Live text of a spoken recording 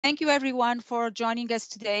Thank you everyone for joining us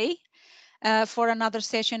today for another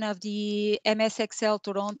session of the MS Excel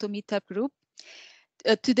Toronto Meetup group.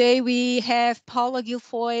 Today we have Paula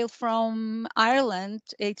Guilfoyle from Ireland.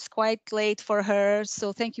 It's quite late for her,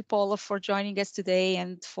 so thank you, Paula, for joining us today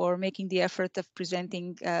and for making the effort of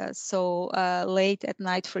presenting so late at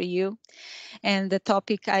night for you. And the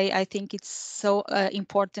topic, I think it's so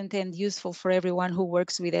important and useful for everyone who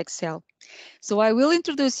works with Excel. So I will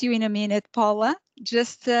introduce you in a minute, Paula.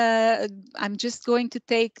 I'm just going to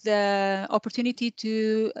take the opportunity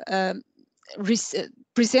to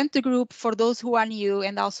present the group for those who are new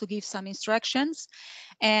and also give some instructions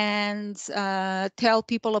and tell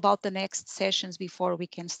people about the next sessions before we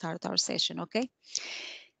can start our session, okay?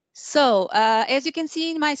 So as you can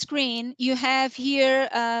see in my screen, you have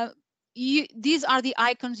here these are the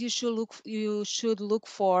icons you should look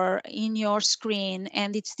for in your screen,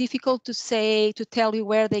 and it's difficult to tell you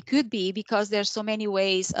where they could be because there's so many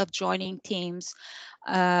ways of joining teams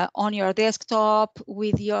on your desktop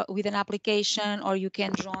with an application, or you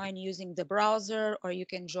can join using the browser, or you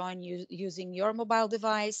can join using your mobile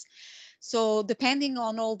device. So depending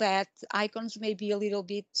on all that, icons may be a little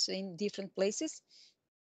bit in different places.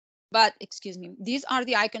 But excuse me, these are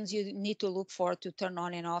the icons you need to look for to turn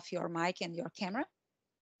on and off your mic and your camera.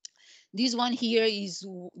 This one here is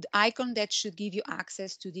the icon that should give you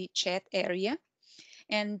access to the chat area.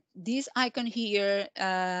 And this icon here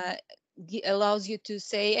allows you to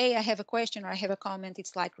say, hey, I have a question or I have a comment.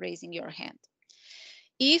 It's like raising your hand.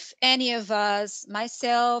 If any of us,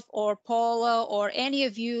 myself or Paula or any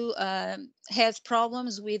of you has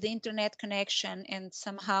problems with the internet connection and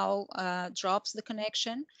somehow drops the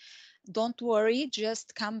connection, don't worry,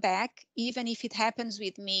 just come back. Even if it happens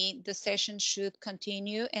with me, the session should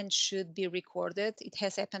continue and should be recorded. It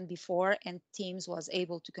has happened before and Teams was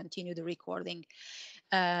able to continue the recording,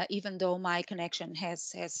 even though my connection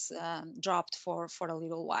has dropped for a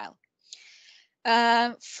little while.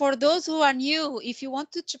 For those who are new, if you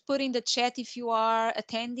want to put in the chat, if you are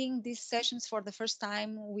attending these sessions for the first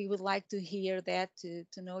time, we would like to hear that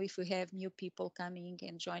to know if we have new people coming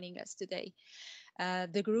and joining us today.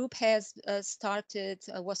 The group has was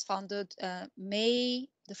founded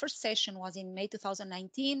the first session was in May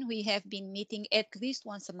 2019. We have been meeting at least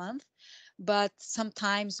once a month, but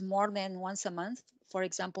sometimes more than once a month. For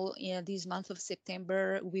example, in this month of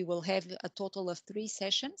September, we will have a total of 3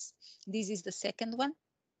 sessions. This is the second one.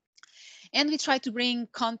 And we try to bring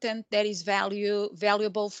content that is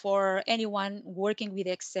valuable for anyone working with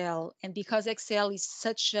Excel. And because Excel is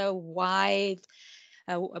such a wide,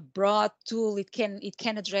 a broad tool, it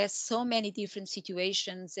can address so many different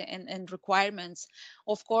situations and requirements.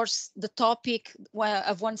 Of course, the topic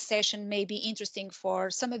of one session may be interesting for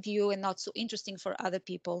some of you and not so interesting for other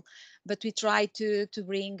people, but we try to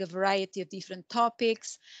bring a variety of different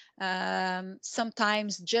topics.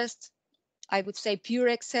 Sometimes just, I would say, pure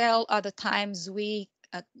Excel. Other times we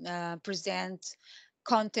present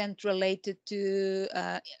content related to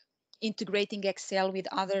integrating Excel with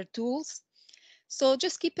other tools. So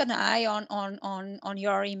just keep an eye on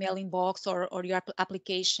your email inbox or your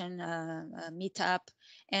application meetup,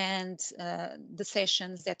 and the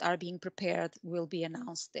sessions that are being prepared will be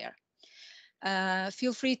announced there.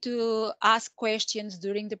 Feel free to ask questions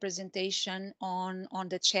during the presentation on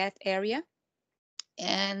the chat area.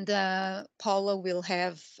 And Paula will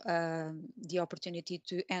have the opportunity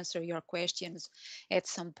to answer your questions at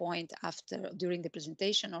some point during the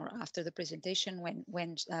presentation or after the presentation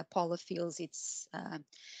when Paula feels it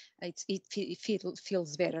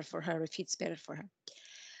feels better for her, if it's better for her,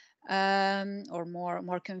 or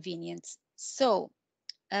more convenient. So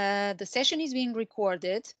the session is being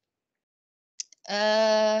recorded.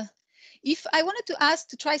 If I wanted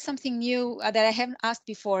to try something new that I haven't asked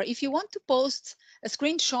before, if you want to post a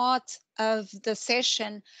screenshot of the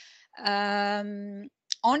session on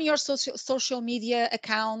your social media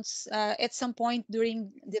accounts at some point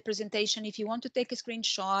during the presentation, if you want to take a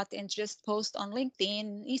screenshot and just post on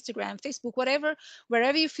LinkedIn, Instagram, Facebook,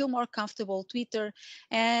 wherever you feel more comfortable, Twitter,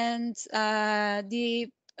 and enter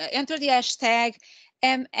the hashtag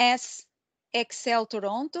MS Excel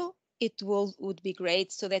Toronto, it would be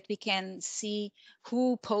great so that we can see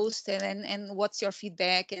who posted and what's your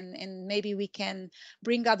feedback, and maybe we can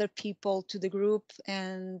bring other people to the group.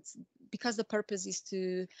 And because the purpose is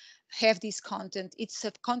to have this content,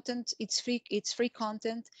 it's free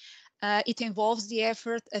content. It involves the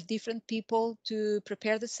effort of different people to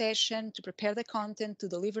prepare the session, to prepare the content, to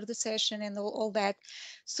deliver the session, and all that.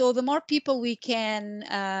 So the more people we can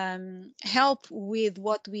help with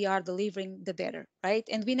what we are delivering, the better, right?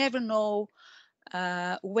 And we never know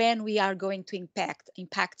when we are going to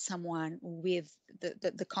impact someone with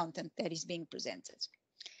the content that is being presented.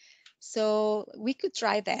 So we could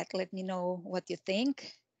try that. Let me know what you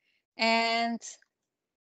think. And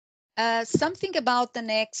something about the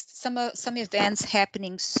next, some events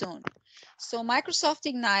happening soon. So Microsoft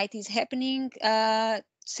Ignite is happening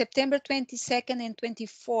September 22nd and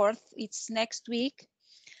 24th. It's next week.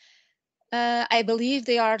 I believe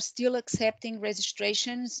they are still accepting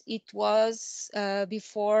registrations. It was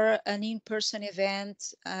before an in-person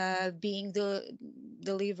event being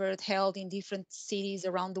delivered, held in different cities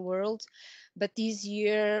around the world. But this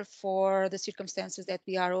year, for the circumstances that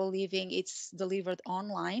we are all living, it's delivered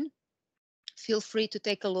online. Feel free to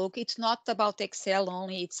take a look. It's not about Excel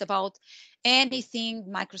only, it's about anything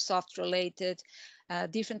Microsoft related,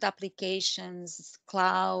 different applications,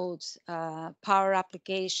 cloud, power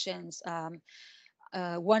applications,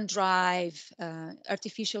 OneDrive,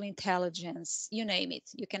 artificial intelligence, you name it.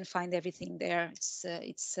 You can find everything there.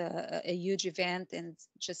 It's a huge event, and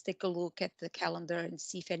just take a look at the calendar and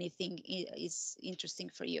see if anything is interesting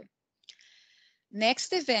for you.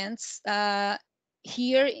 Next events,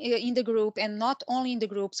 here in the group, and not only in the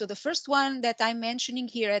group. So the first one that I'm mentioning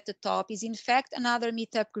here at the top is in fact another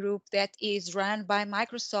meetup group that is run by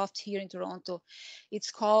Microsoft here in Toronto.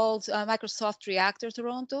 It's called Microsoft Reactor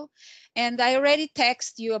Toronto. And I already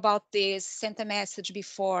texted you about this, sent a message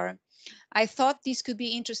before. I thought this could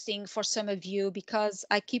be interesting for some of you because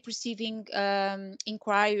I keep receiving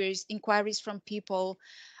inquiries from people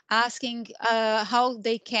asking how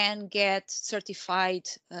they can get certified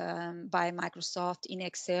by Microsoft in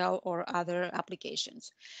Excel or other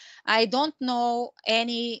applications. I don't know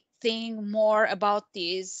anything more about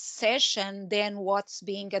this session than what's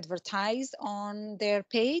being advertised on their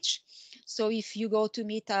page. So if you go to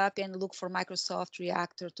Meetup and look for Microsoft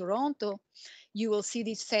Reactor Toronto, you will see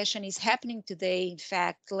this session is happening today. In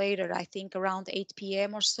fact, later, I think around 8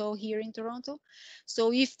 p.m. or so here in Toronto.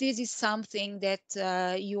 So if this is something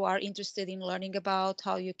that you are interested in learning about,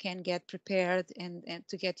 how you can get prepared and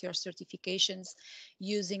to get your certifications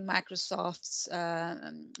using Microsoft's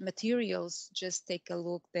materials, just take a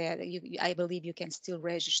look there. I believe you can still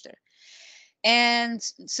register. And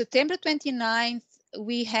September 29th,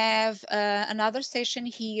 we have another session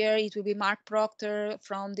here. It will be Mark Proctor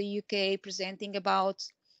from the UK presenting about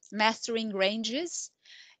mastering ranges,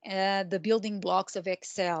 the building blocks of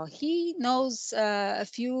Excel. He knows a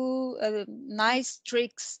few nice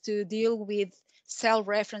tricks to deal with cell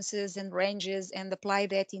references and ranges and apply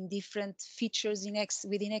that in different features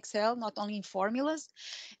within Excel, not only in formulas,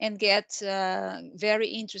 and get very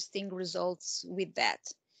interesting results with that.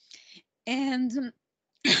 And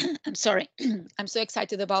I'm sorry, I'm so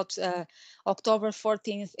excited about October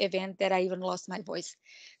 14th event that I even lost my voice.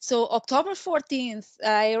 So October 14th,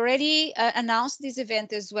 I already announced this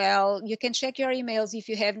event as well. You can check your emails if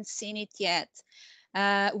you haven't seen it yet.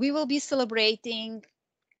 We will be celebrating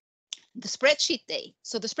the Spreadsheet Day.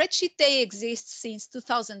 So the Spreadsheet Day exists since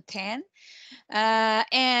 2010,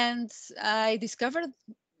 and I discovered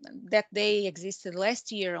that day existed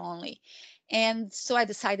last year only. And so I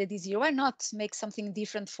decided this year, why not make something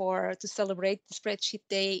different to celebrate the Spreadsheet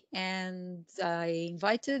Day? And I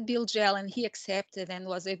invited Bill Gell, and he accepted and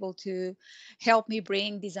was able to help me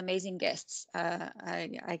bring these amazing guests.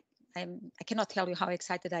 I cannot tell you how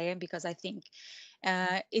excited I am, because I think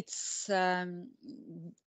it's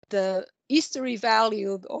the history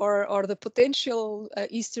value or the potential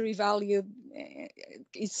history value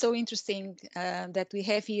is so interesting that we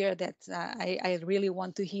have here, that I really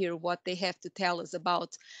want to hear what they have to tell us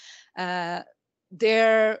about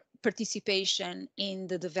their participation in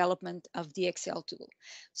the development of the Excel tool.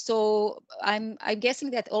 So I'm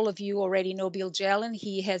guessing that all of you already know Bill Jelen.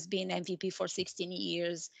 He has been MVP for 16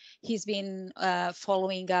 years. He's been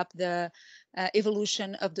following up the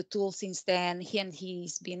evolution of the tool since then.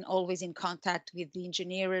 He's been always in contact with the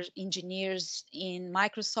engineers in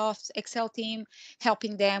Microsoft's Excel team,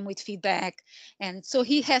 helping them with feedback. And so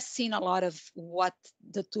he has seen a lot of what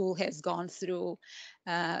the tool has gone through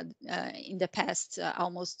in the past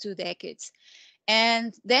almost 2 decades.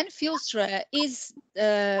 And then Filstra is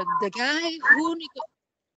the guy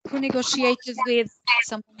who negotiated with,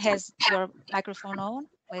 someone has your microphone on.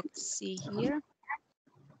 Let's see here.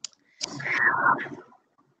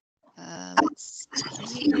 Let's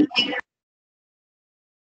see here.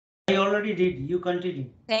 I already did. You continue.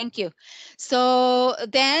 Thank you. So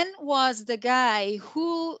Dan was the guy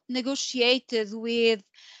who negotiated with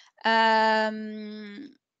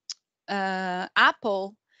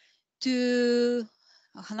Apple to,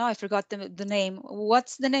 oh, no, I forgot the name.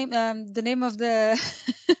 What's the name? The name of the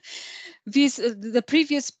the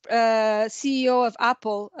previous CEO of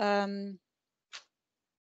Apple.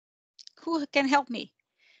 Who can help me?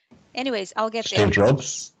 Anyways, I'll get there. Steve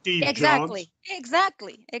Jobs. Steve Exactly,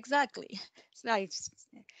 Jobs. exactly.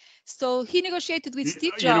 So he negotiated with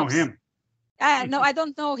Steve Jobs. You know him. No, I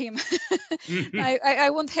don't know him. I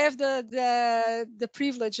won't have the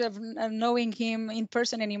privilege of knowing him in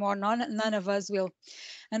person anymore. None of us will,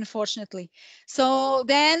 unfortunately. So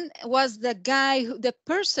then was the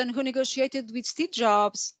person who negotiated with Steve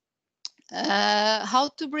Jobs how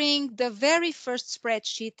to bring the very first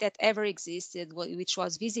spreadsheet that ever existed, which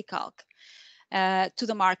was VisiCalc, to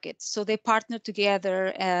the market. So they partnered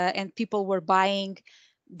together and people were buying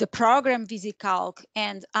the program VisiCalc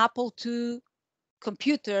and Apple II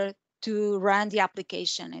computer to run the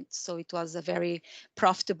application. And so it was a very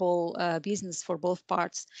profitable business for both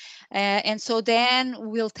parts. And so Dan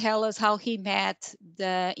will tell us how he met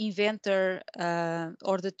the inventor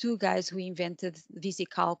or the two guys who invented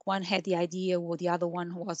VisiCalc. One had the idea, while the other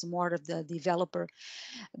one was more of the developer.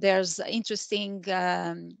 There's interesting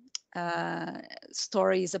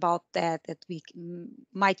stories about that we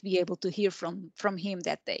might be able to hear from him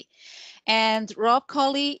that day. And Rob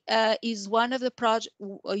Colley is one of the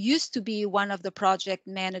used to be one of the project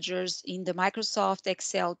managers in the Microsoft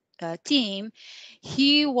Excel team.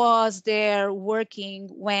 He was there working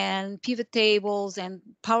when pivot tables and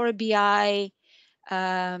Power BI,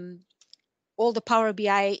 all the Power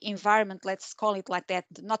BI environment, let's call it like that,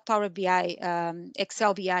 not Power BI,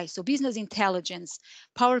 Excel BI, so business intelligence,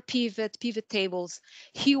 Power Pivot, pivot tables.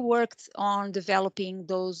 He worked on developing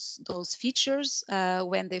those features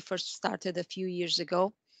when they first started a few years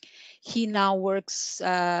ago. He now works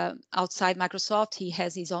outside Microsoft. He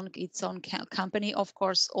has its own company, of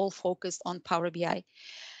course, all focused on Power BI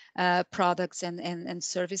products and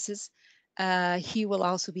services. He will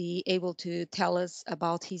also be able to tell us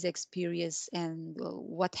about his experience and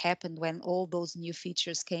what happened when all those new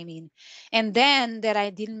features came in. And then that I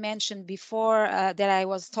didn't mention before, that I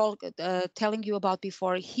was telling you about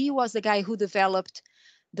before, he was the guy who developed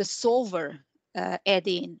the solver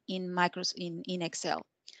add-in in Excel.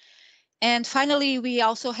 And finally, we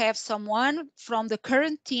also have someone from the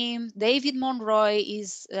current team. David Monroy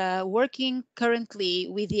is working currently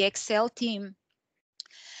with the Excel team,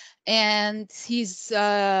 and he's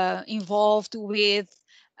involved with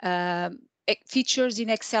features in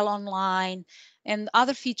Excel Online and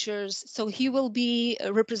other features. So he will be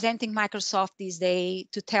representing Microsoft this day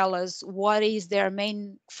to tell us what is their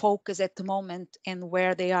main focus at the moment and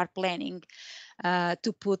where they are planning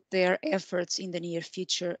to put their efforts in the near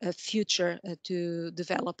future to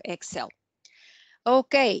develop Excel.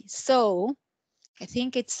 Okay, so I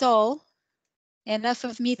think it's all. Enough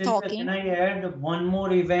of me talking. Can I add one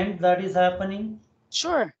more event that is happening?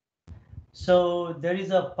 Sure. So there is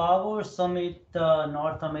a Power Summit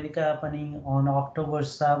North America happening on October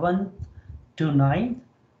 7th to 9th.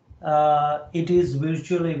 It is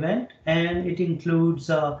virtual event and it includes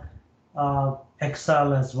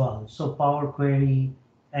Excel as well. So Power Query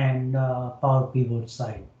and Power Pivot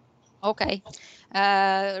side. Okay.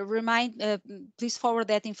 Please forward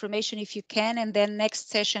that information if you can, and then next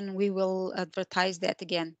session we will advertise that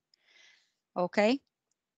again. Okay.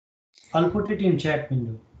 I'll put it in chat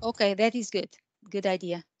window. Okay, that is good. Good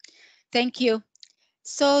idea. Thank you.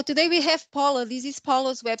 So today we have Paula. This is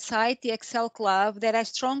Paula's website, the Excel Club, that I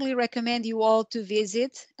strongly recommend you all to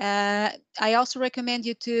visit. I also recommend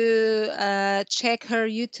you to check her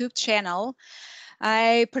YouTube channel.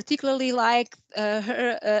 I particularly like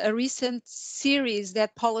a recent series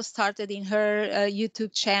that Paula started in her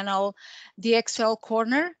YouTube channel, the Excel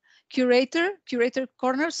Corner. Curator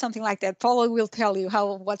Corner, something like that. Paula will tell you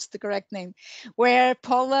what's the correct name, where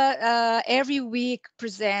Paula every week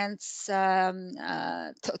presents,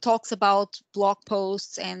 talks about blog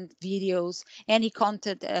posts and videos, any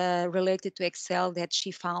content related to Excel that she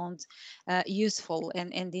found useful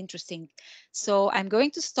and interesting. So I'm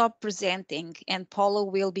going to stop presenting and Paula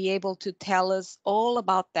will be able to tell us all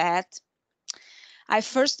about that. I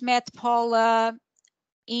first met Paula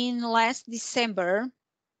in last December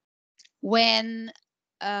when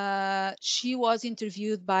she was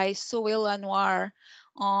interviewed by Sohail Anwar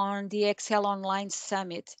on the Excel Online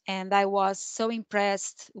Summit. And I was so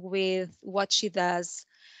impressed with what she does.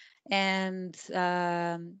 And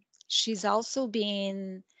she's also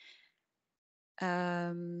been,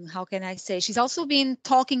 how can I say? She's also been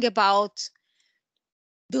talking about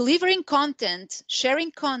delivering content,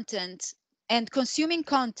 sharing content, and consuming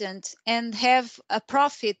content and have a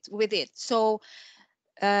profit with it. So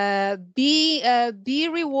being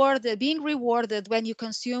rewarded when you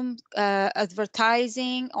consume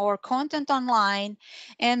advertising or content online,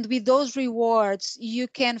 and with those rewards you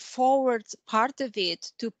can forward part of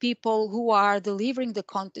it to people who are delivering the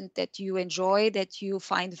content that you enjoy, that you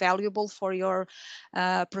find valuable for your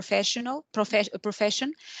profession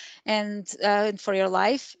and for your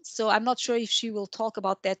life. So I'm not sure if she will talk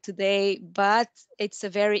about that today, but it's a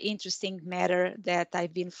very interesting matter that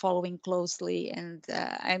I've been following closely, and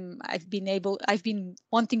I've been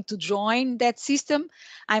wanting to join that system.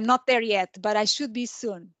 I'm not there yet, but I should be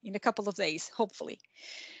soon, in a couple of days, hopefully.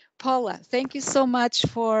 Paula, thank you so much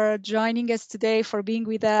for joining us today, for being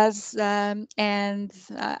with us, and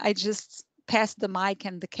I just pass the mic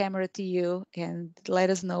and the camera to you, and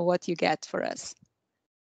let us know what you get for us.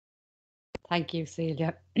 Thank you,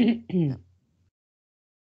 Celia.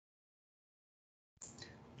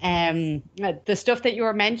 The stuff that you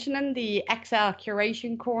were mentioning, the Excel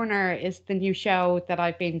Curation Corner, is the new show that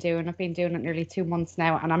I've been doing. I've been doing it nearly 2 months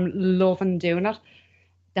now, and I'm loving doing it.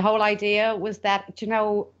 The whole idea was that, you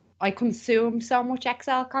know, I consume so much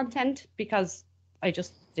Excel content because I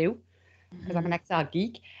just do, because I'm an Excel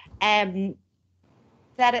geek.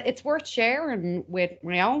 That it's worth sharing with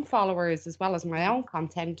my own followers as well as my own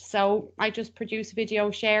content. So I just produce a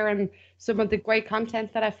video sharing some of the great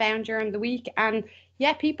content that I found during the week, and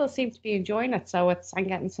yeah, people seem to be enjoying it. So I'm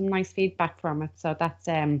getting some nice feedback from it. So that's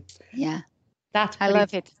that's I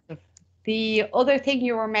love it. The other thing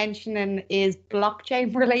you were mentioning is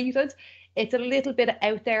blockchain related. It's a little bit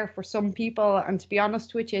out there for some people, and to be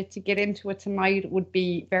honest with you, to get into it tonight would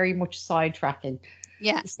be very much sidetracking.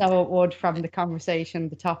 Yeah. So it would, from the conversation,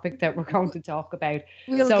 the topic that we're going to talk about.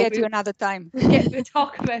 We'll get to another time. We'll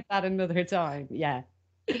talk about that another time. Yeah.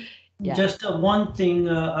 Just one thing,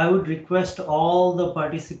 I would request all the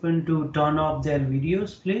participants to turn off their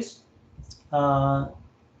videos, please.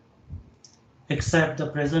 Except the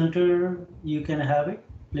presenter, you can have it,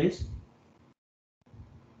 please.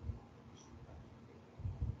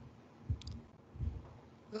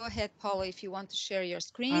 Go ahead, Paula, if you want to share your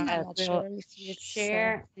screen. I'm not sure if you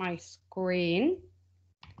share my screen.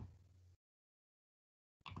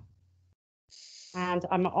 And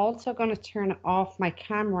I'm also going to turn off my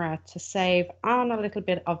camera to save on a little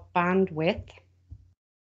bit of bandwidth.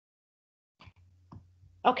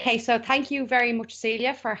 Okay, so thank you very much,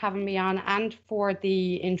 Celia, for having me on and for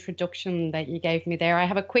the introduction that you gave me there. I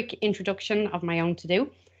have a quick introduction of my own to do.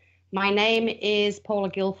 My name is Paula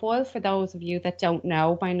Guilfoyle, for those of you that don't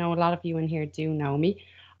know. I know a lot of you in here do know me.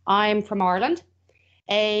 I'm from Ireland.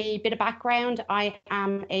 A bit of background, I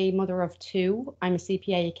am a mother of two. I'm a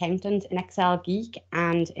CPA accountant, an Excel geek,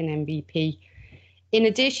 and an MVP. In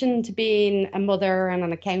addition to being a mother and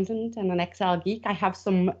an accountant and an Excel geek, I have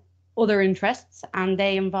some other interests, and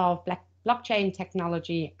they involve blockchain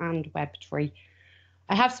technology and Web3.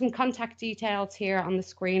 I have some contact details here on the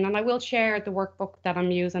screen, and I will share the workbook that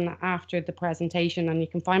I'm using after the presentation, and you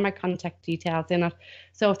can find my contact details in it.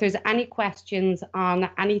 So if there's any questions on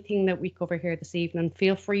anything that we cover here this evening,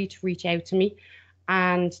 feel free to reach out to me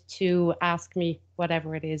and to ask me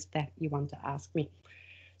whatever it is that you want to ask me.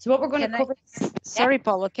 So what we're going to cover... Sorry,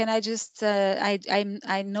 Paula, can I just...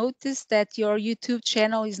 I noticed that your YouTube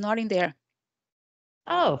channel is not in there.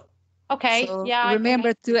 Oh. Okay, so yeah.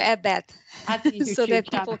 Remember to add that so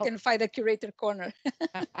that channel. People can find a curator corner.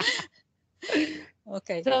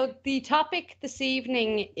 Okay. So the topic this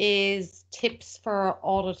evening is tips for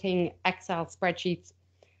auditing Excel spreadsheets.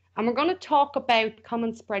 And we're going to talk about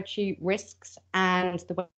common spreadsheet risks and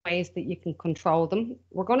the ways that you can control them.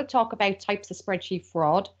 We're going to talk about types of spreadsheet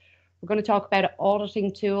fraud. We're going to talk about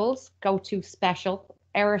auditing tools, GOTO Special,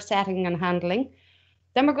 error setting and handling.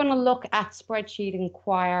 Then we're going to look at Spreadsheet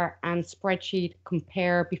Inquire and Spreadsheet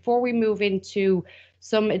Compare before we move into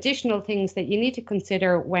some additional things that you need to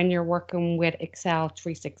consider when you're working with Excel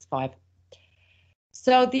 365.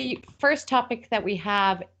 So the first topic that we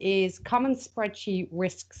have is common spreadsheet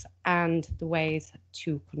risks and the ways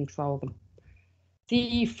to control them.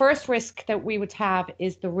 The first risk that we would have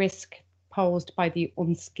is the risk posed by the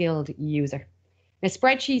unskilled user. Now,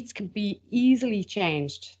 spreadsheets can be easily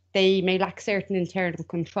changed. They may lack certain internal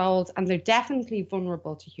controls, and they're definitely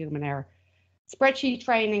vulnerable to human error. Spreadsheet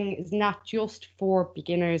training is not just for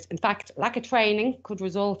beginners. In fact, lack of training could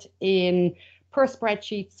result in poor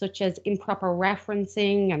spreadsheets such as improper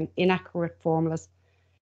referencing and inaccurate formulas.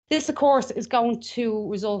 This, of course, is going to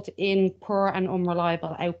result in poor and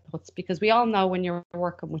unreliable outputs, because we all know when you're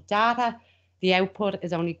working with data, the output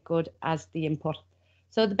is only good as the input.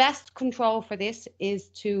 So the best control for this is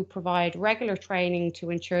to provide regular training to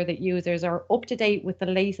ensure that users are up to date with the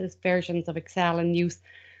latest versions of Excel in use,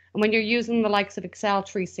 And when you're using the likes of Excel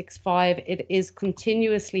 365, it is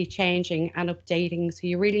continuously changing and updating. So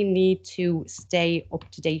you really need to stay up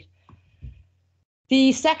to date.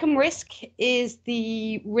 The second risk is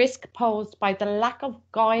the risk posed by the lack of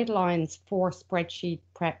guidelines for spreadsheet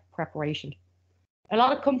preparation. A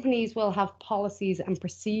lot of companies will have policies and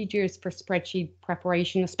procedures for spreadsheet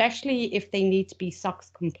preparation, especially if they need to be SOX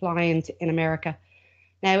compliant in America.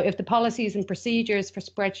 Now, if the policies and procedures for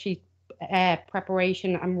spreadsheet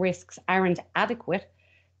preparation and risks aren't adequate,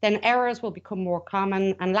 then errors will become more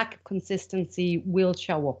common and lack of consistency will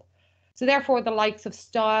show up. So therefore, the likes of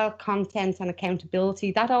style, content, and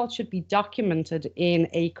accountability, that all should be documented in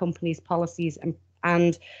a company's policies,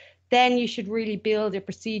 and then you should really build your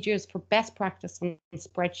procedures for best practice on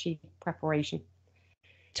spreadsheet preparation.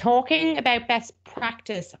 Talking about best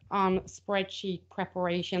practice on spreadsheet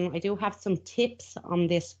preparation, I do have some tips on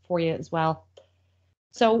this for you as well.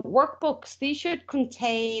 So workbooks, these should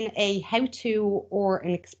contain a how-to or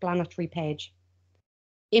an explanatory page.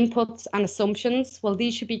 Inputs and assumptions, well,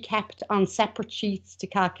 these should be kept on separate sheets to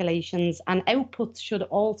calculations, and outputs should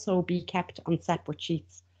also be kept on separate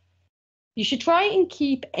sheets. You should try and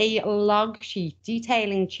keep a log sheet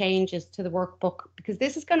detailing changes to the workbook, because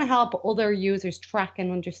this is going to help other users track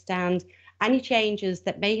and understand any changes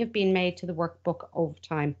that may have been made to the workbook over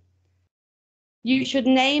time. You should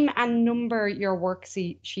name and number your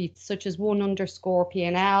worksheets, such as 1_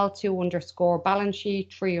 P&L, 2_ balance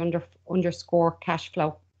sheet, 3_ cash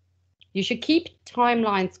flow. You should keep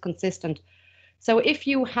timelines consistent. So if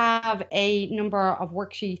you have a number of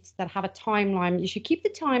worksheets that have a timeline, you should keep the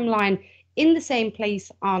timeline in the same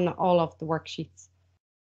place on all of the worksheets.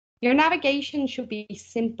 Your navigation should be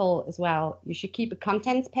simple as well. You should keep a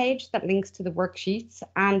contents page that links to the worksheets,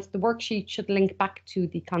 and the worksheet should link back to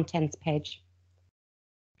the contents page.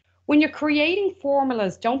 When you're creating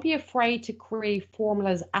formulas, don't be afraid to create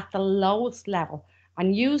formulas at the lowest level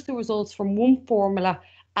and use the results from one formula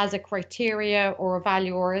as a criteria or a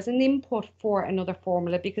value or as an input for another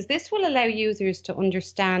formula, because this will allow users to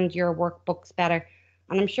understand your workbooks better.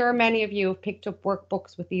 And I'm sure many of you have picked up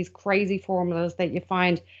workbooks with these crazy formulas that you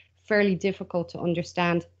find fairly difficult to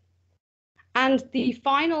understand. And the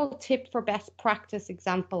final tip for best practice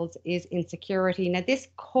examples is insecurity. Now, this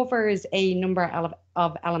covers a number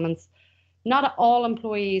of elements. Not all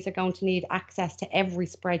employees are going to need access to every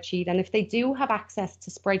spreadsheet. And if they do have access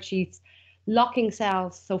to spreadsheets, locking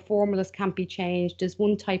cells so formulas can't be changed is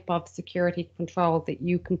one type of security control that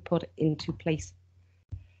you can put into place.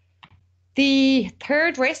 The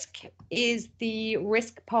third risk is the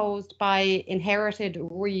risk posed by inherited,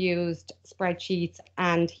 reused spreadsheets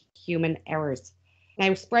and human errors. Now,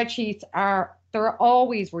 spreadsheets they're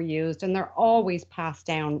always reused and they're always passed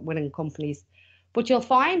down within companies. But you'll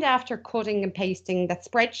find after cutting and pasting that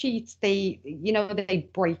spreadsheets, they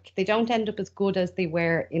break. They don't end up as good as they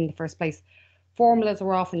were in the first place. Formulas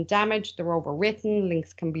are often damaged, they're overwritten,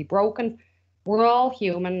 links can be broken. We're all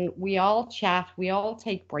human, we all chat, we all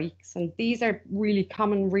take breaks, and these are really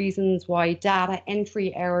common reasons why data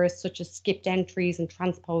entry errors such as skipped entries and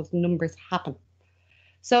transposed numbers happen.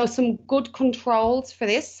 So some good controls for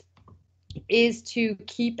this is to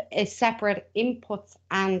keep a separate inputs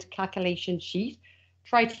and calculation sheet.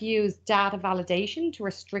 Try to use data validation to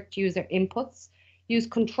restrict user inputs. Use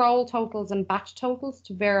control totals and batch totals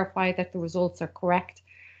to verify that the results are correct.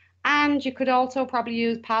 And you could also probably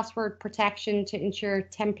use password protection to ensure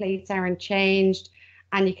templates aren't changed,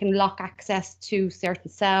 and you can lock access to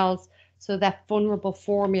certain cells so that vulnerable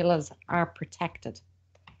formulas are protected.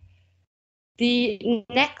 The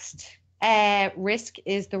next risk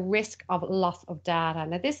is the risk of loss of data.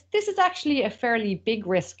 Now, this is actually a fairly big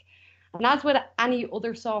risk. And as with any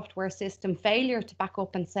other software system, failure to back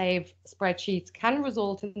up and save spreadsheets can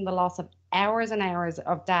result in the loss of hours and hours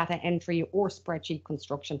of data entry or spreadsheet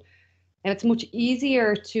construction. And it's much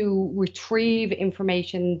easier to retrieve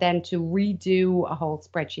information than to redo a whole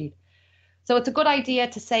spreadsheet. So it's a good idea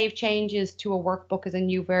to save changes to a workbook as a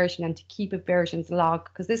new version and to keep a versions log,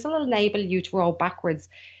 because this will enable you to roll backwards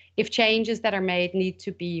if changes that are made need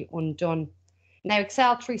to be undone. Now,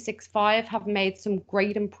 Excel 365 have made some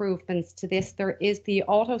great improvements to this. There is the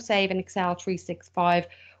autosave in Excel 365,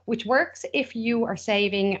 which works if you are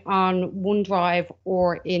saving on OneDrive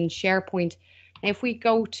or in SharePoint. Now, if we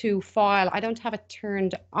go to File, I don't have it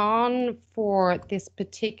turned on for this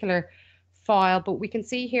particular file, but we can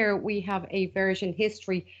see here we have a version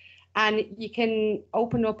history, and you can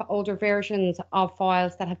open up older versions of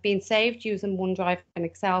files that have been saved using OneDrive and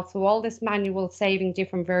Excel. So all this manual saving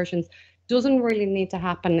different versions doesn't really need to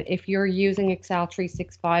happen if you're using Excel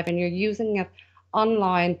 365 and you're using it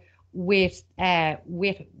online with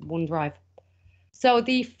OneDrive. So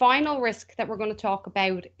the final risk that we're going to talk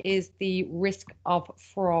about is the risk of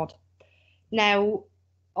fraud. Now,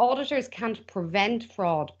 auditors can't prevent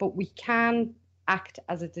fraud, but we can act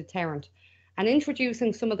as a deterrent. And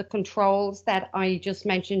introducing some of the controls that I just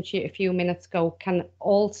mentioned to you a few minutes ago can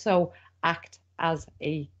also act as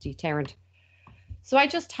a deterrent. So I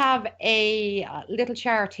just have a little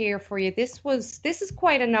chart here for you. This is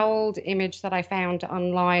quite an old image that I found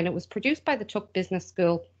online. It was produced by the Tuck Business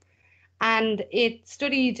School, and it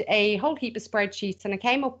studied a whole heap of spreadsheets, and it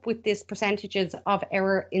came up with these percentages of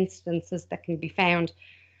error instances that can be found.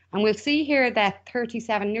 And we'll see here that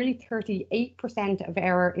 37, nearly 38% of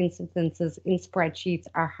error instances in spreadsheets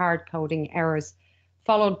are hard coding errors,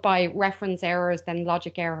 followed by reference errors, then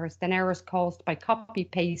logic errors, then errors caused by copy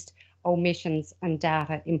paste, omissions, and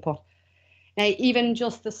data input. Now, even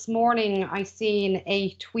just this morning, I seen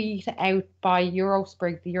a tweet out by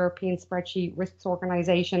Eurosprig, the European Spreadsheet Risks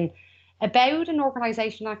Organization, about an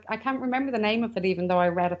organization, I can't remember the name of it, even though I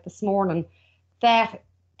read it this morning, that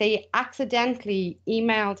they accidentally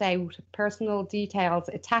emailed out personal details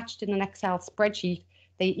attached in an Excel spreadsheet.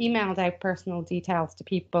 They emailed out personal details to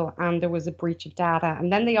people, and there was a breach of data.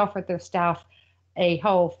 And then they offered their staff a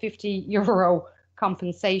whole €50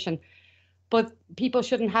 compensation. But people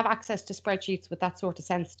shouldn't have access to spreadsheets with that sort of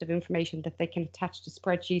sensitive information that they can attach to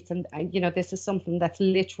spreadsheets. And this is something that's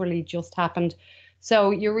literally just happened.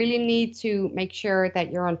 So you really need to make sure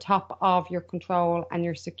that you're on top of your control and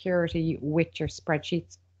your security with your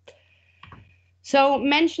spreadsheets. So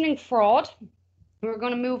mentioning fraud, we're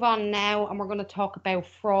going to move on now, and we're going to talk about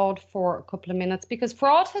fraud for a couple of minutes, because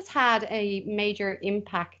fraud has had a major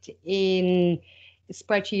impact in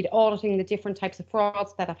spreadsheet auditing, the different types of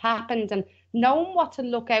frauds that have happened, and knowing what to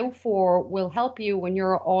look out for will help you when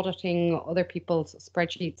you're auditing other people's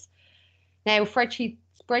spreadsheets. Now, spreadsheet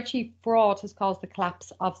fraud has caused the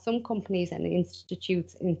collapse of some companies and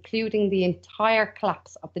institutes, including the entire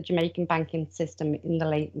collapse of the Jamaican banking system in the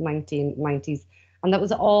late 1990s. And that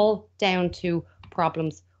was all down to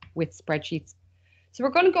problems with spreadsheets. So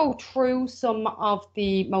we're going to go through some of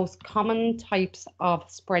the most common types of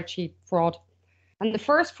spreadsheet fraud. And the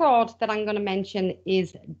first fraud that I'm going to mention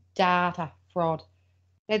is data fraud.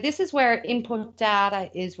 Now, this is where input data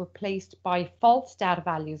is replaced by false data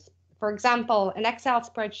values. For example, an Excel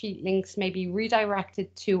spreadsheet links may be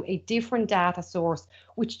redirected to a different data source,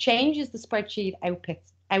 which changes the spreadsheet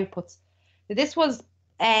outputs. Now, this was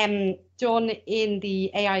done in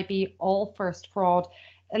the AIB All First fraud,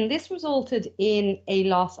 and this resulted in a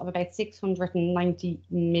loss of about 690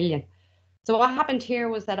 million. So what happened here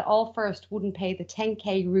was that All First wouldn't pay the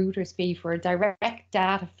 10K routers fee for a direct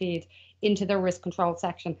data feed into their risk control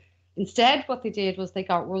section. Instead, what they did was they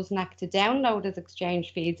got Rusnak to download his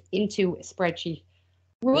exchange feeds into a spreadsheet.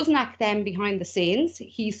 Rusnak then, behind the scenes,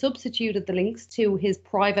 he substituted the links to his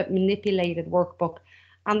private manipulated workbook,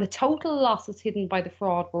 and the total losses hidden by the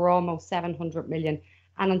fraud were almost 700 million.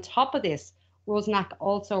 And on top of this, Rusnak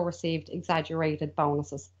also received exaggerated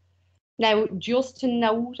bonuses. Now, just to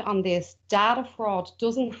note on this, data fraud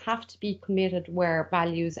doesn't have to be committed where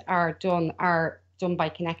values are done by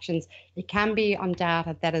connections. It can be on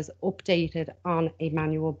data that is updated on a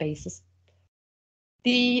manual basis.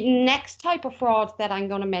 The next type of fraud that I'm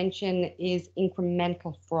going to mention is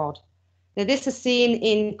incremental fraud. Now, this is seen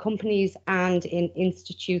in companies and in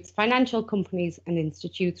institutes, financial companies and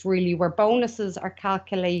institutes, really, where bonuses are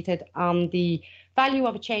calculated on the value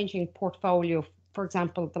of a changing portfolio, for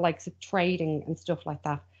example, the likes of trading and stuff like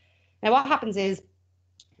that. Now, what happens is,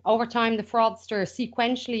 over time, the fraudster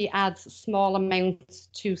sequentially adds small amounts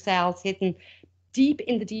to cells hidden deep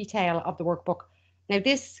in the detail of the workbook. Now,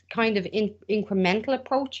 this kind of incremental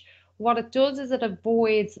approach, what it does is it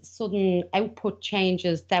avoids sudden output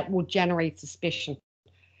changes that would generate suspicion.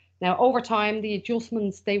 Now, over time, the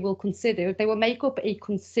adjustments they will make up a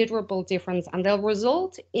considerable difference, and they'll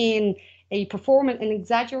result in an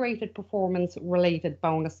exaggerated performance-related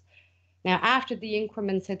bonus. Now, after the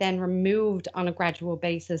increments are then removed on a gradual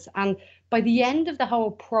basis, and by the end of the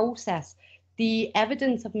whole process, the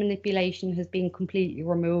evidence of manipulation has been completely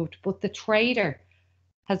removed, but the trader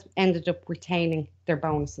has ended up retaining their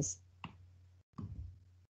bonuses.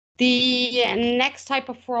 The next type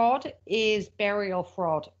of fraud is burial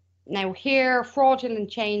fraud. Now, here,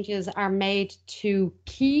 fraudulent changes are made to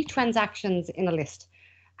key transactions in a list.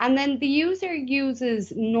 And then the user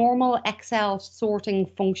uses normal Excel sorting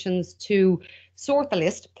functions to sort the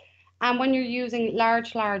list. And when you're using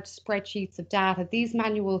large spreadsheets of data, these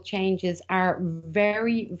manual changes are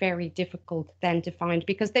very, very difficult then to find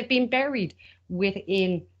because they've been buried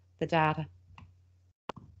within the data.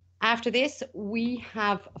 After this, we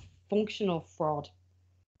have functional fraud.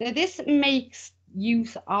 Now, this makes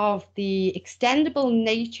use of the extendable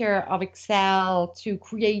nature of Excel to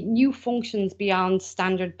create new functions beyond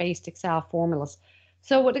standard-based Excel formulas.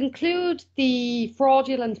 So it would include the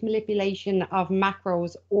fraudulent manipulation of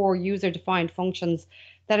macros or user-defined functions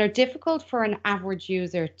that are difficult for an average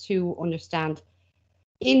user to understand.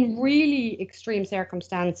 In really extreme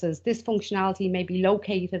circumstances, this functionality may be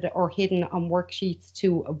located or hidden on worksheets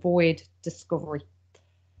to avoid discovery.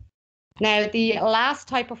 Now, the last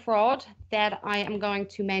type of fraud that I am going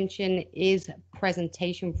to mention is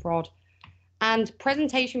presentation fraud. And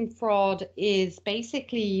presentation fraud is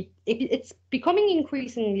basically, it's becoming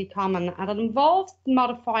increasingly common, and it involves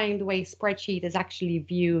modifying the way spreadsheet is actually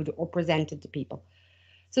viewed or presented to people.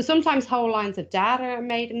 So sometimes whole lines of data are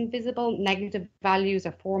made invisible, negative values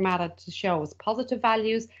are formatted to show as positive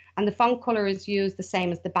values, and the font color is used the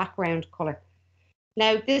same as the background color.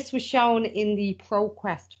 Now, this was shown in the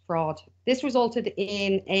ProQuest fraud. This resulted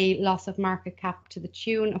in a loss of market cap to the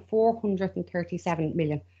tune of 437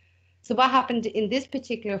 million. So what happened in this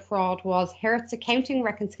particular fraud was Hertz accounting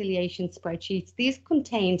reconciliation spreadsheets. These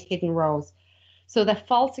contained hidden rows. So the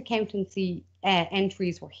false accountancy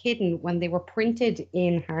entries were hidden when they were printed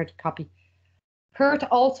in hard copy. Hertz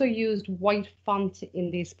also used white font in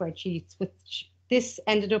these spreadsheets, which this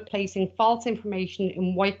ended up placing false information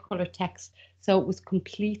in white color text, so it was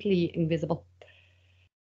completely invisible.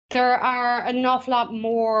 There are an awful lot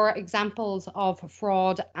more examples of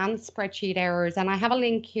fraud and spreadsheet errors, and I have a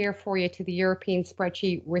link here for you to the European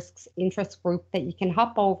Spreadsheet Risks interest group that you can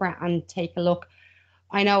hop over and take a look.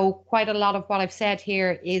 I know quite a lot of what I've said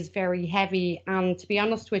here is very heavy, and to be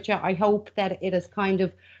honest with you, I hope that it has kind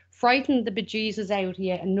of frightened the bejesus out of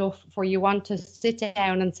you enough for you want to sit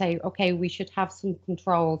down and say, okay, we should have some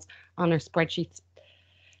controls on our spreadsheets.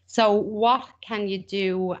 So what can you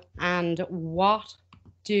do, and what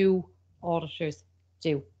do auditors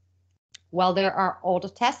do? Well, there are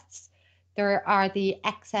audit tests. There are the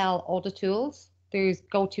Excel audit tools. There's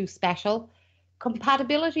GOTO Special,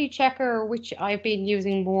 Compatibility Checker, which I've been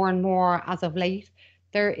using more and more as of late.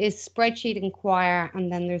 There is Spreadsheet Inquire,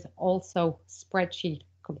 and then there's also Spreadsheet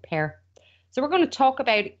Compare. So we're going to talk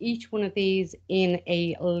about each one of these in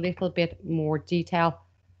a little bit more detail.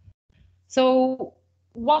 So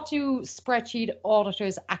what do spreadsheet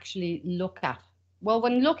auditors actually look at? Well,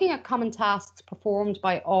 when looking at common tasks performed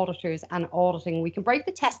by auditors and auditing, we can break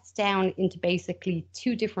the tests down into basically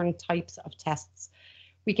two different types of tests.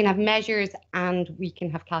 We can have measures and we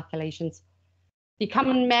can have calculations. The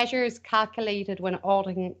common measures calculated when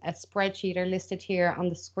auditing a spreadsheet are listed here on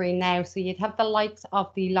the screen now. So you'd have the likes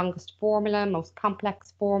of the longest formula, most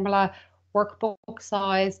complex formula, workbook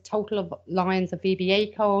size, total of lines of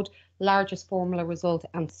VBA code, largest formula result,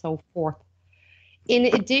 and so forth.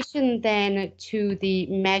 In addition then to the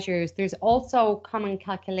measures, there's also common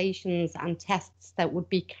calculations and tests that would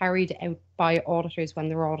be carried out by auditors when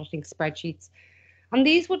they're auditing spreadsheets. And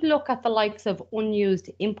these would look at the likes of unused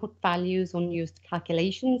input values, unused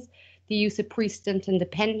calculations, the use of precedent and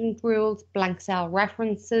dependent rules, blank cell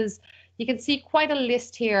references. You can see quite a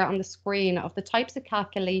list here on the screen of the types of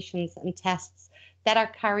calculations and tests that are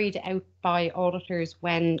carried out by auditors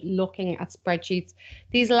when looking at spreadsheets.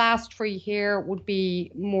 These last three here would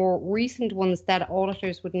be more recent ones that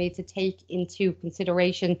auditors would need to take into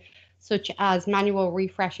consideration, such as manual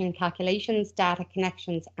refreshing calculations, data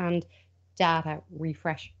connections, and data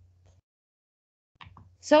refresh.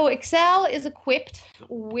 So Excel is equipped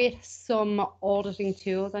with some auditing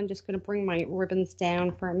tools. I'm just going to bring my ribbons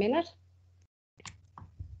down for a minute.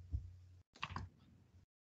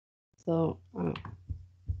 So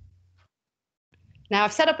now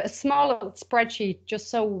I've set up a small spreadsheet just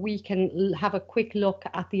so we can have a quick look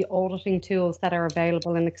at the auditing tools that are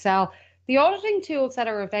available in Excel. The auditing tools that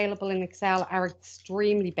are available in Excel are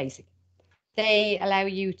extremely basic. They allow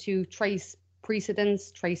you to trace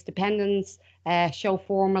precedents, trace dependents, show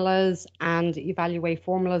formulas and evaluate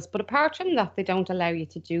formulas. But apart from that, they don't allow you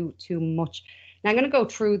to do too much. Now I'm going to go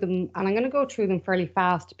through them, and I'm going to go through them fairly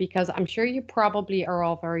fast because I'm sure you probably are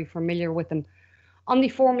all very familiar with them. On the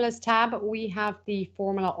Formulas tab, we have the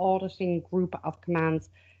Formula Auditing group of commands.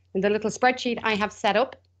 In the little spreadsheet I have set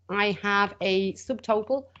up, I have a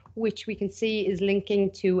subtotal, which we can see is linking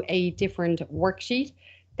to a different worksheet.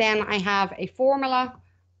 Then I have a formula,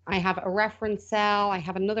 I have a reference cell, I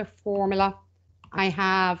have another formula, I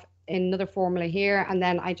have another formula here, and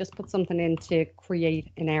then I just put something in to create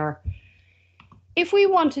an error. If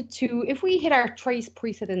we hit our trace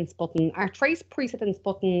precedence button, our trace precedence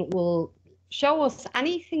button will show us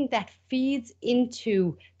anything that feeds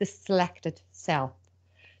into the selected cell.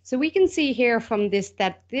 So we can see here from this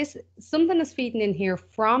that something is feeding in here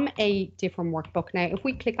from a different workbook. Now, if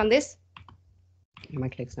we click on this, my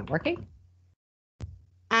click's not working.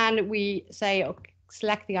 And we say, okay,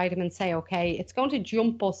 select the item and say, okay, it's going to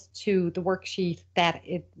jump us to the worksheet that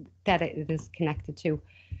it is connected to.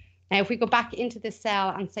 Now, if we go back into the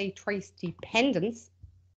cell and say trace dependence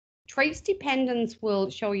will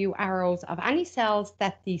show you arrows of any cells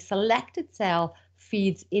that the selected cell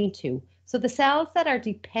feeds into. So the cells that are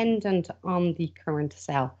dependent on the current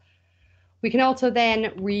cell. We can also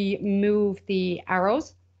then remove the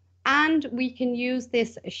arrows, and we can use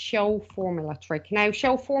this show formula trick. Now,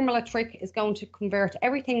 show formula trick is going to convert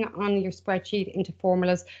everything on your spreadsheet into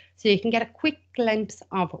formulas so you can get a quick glimpse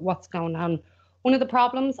of what's going on. One of the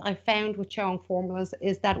problems I found with showing formulas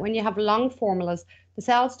is that when you have long formulas, the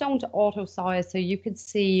cells don't auto size, so you could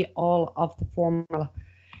see all of the formula.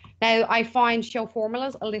 Now, I find show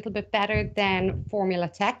formulas a little bit better than formula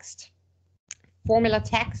text. Formula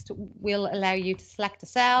text will allow you to select a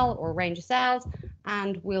cell or a range of cells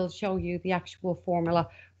and will show you the actual formula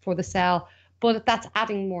for the cell. But that's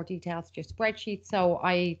adding more details to your spreadsheet, so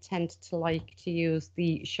I tend to like to use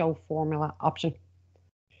the show formula option.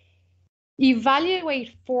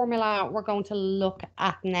 Evaluate formula we're going to look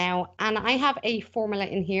at now, and I have a formula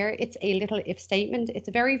in here. It's a little if statement. It's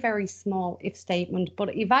a very, very small if statement,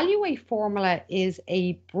 but evaluate formula is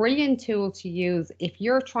a brilliant tool to use if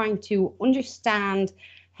you're trying to understand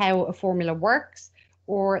how a formula works,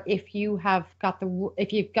 or if you have got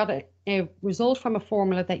a result from a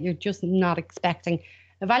formula that you're just not expecting.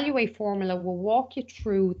 Evaluate formula will walk you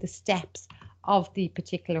through the steps of the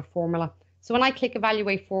particular formula. So when I click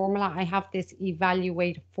evaluate formula, I have this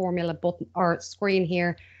evaluate formula button or screen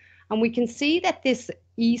here, and we can see that this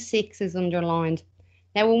E6 is underlined.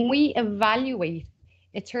 Now, when we evaluate,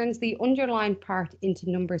 it turns the underlined part into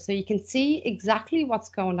numbers. So you can see exactly what's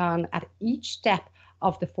going on at each step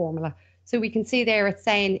of the formula. So we can see there it's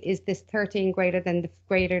saying, is this 13 greater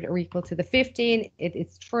or equal to the 15?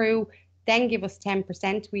 It's true. Then give us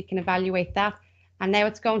 10%. We can evaluate that. And now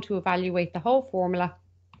it's going to evaluate the whole formula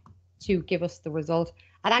to give us the result.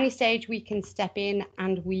 At any stage, we can step in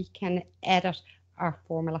and we can edit our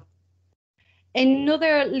formula.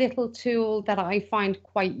 Another little tool that I find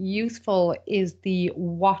quite useful is the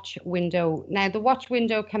watch window. Now, the watch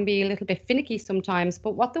window can be a little bit finicky sometimes,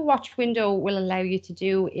 but what the watch window will allow you to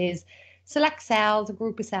do is select cells, a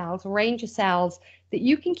group of cells, a range of cells that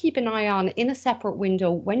you can keep an eye on in a separate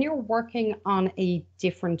window when you're working on a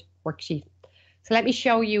different worksheet. So let me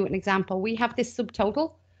show you an example. We have this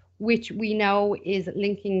subtotal, which we know is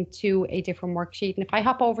linking to a different worksheet. And if I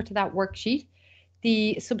hop over to that worksheet,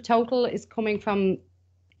 the subtotal is coming from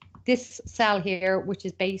this cell here, which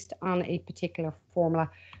is based on a particular formula.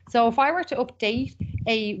 So if I were to update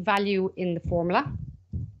a value in the formula,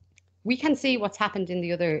 we can see what's happened in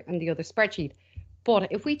the other spreadsheet.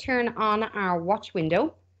 But if we turn on our watch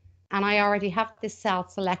window, and I already have this cell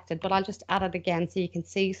selected, but I'll just add it again so you can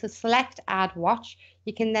see. So select add watch.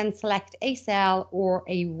 You can then select a cell or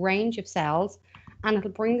a range of cells, and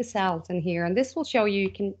it'll bring the cells in here. And this will show you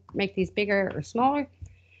can make these bigger or smaller.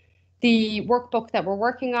 The workbook that we're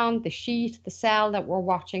working on, the sheet, the cell that we're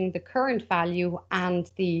watching, the current value, and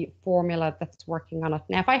the formula that's working on it.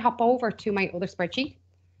 Now, if I hop over to my other spreadsheet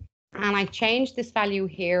and I change this value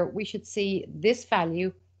here, we should see this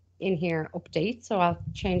value in here update. So I'll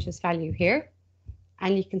change this value here,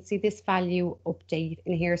 and you can see this value update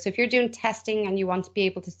in here. So if you're doing testing and you want to be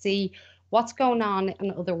able to see what's going on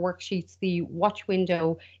in other worksheets, the watch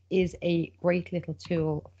window is a great little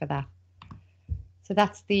tool for that. So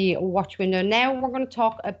that's the watch window. Now we're going to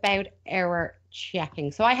talk about error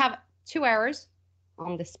checking. So I have 2 errors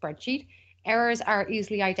on this spreadsheet. Errors are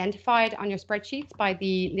easily identified on your spreadsheets by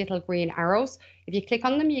the little green arrows. If you click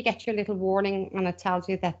on them, you get your little warning and it tells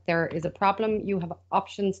you that there is a problem. You have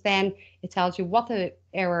options then. It tells you what the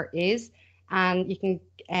error is, and you can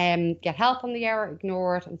get help on the error,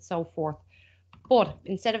 ignore it, and so forth. But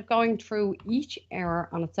instead of going through each error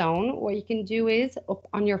on its own, what you can do is up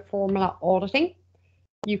on your formula auditing,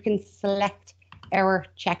 you can select error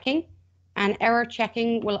checking, and error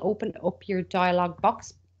checking will open up your dialog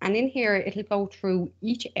box. And in here, it'll go through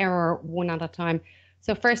each error one at a time.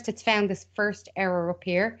 So first, it's found this first error up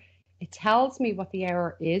here. It tells me what the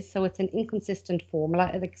error is. So it's an inconsistent formula.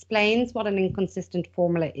 It explains what an inconsistent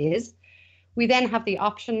formula is. We then have the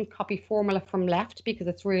option copy formula from left, because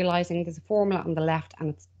it's realizing there's a formula on the left, and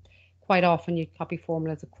it's quite often you copy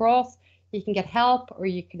formulas across. You can get help, or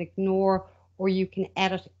you can ignore, or you can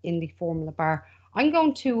edit in the formula bar. I'm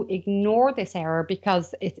going to ignore this error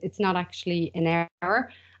because it's not actually an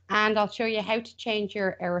error. And I'll show you how to change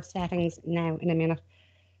your error settings now in a minute.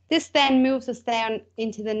 This then moves us down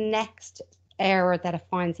into the next error that it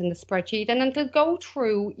finds in the spreadsheet, and it'll go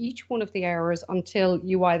through each one of the errors until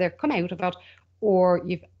you either come out of it or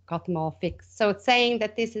you've got them all fixed. So it's saying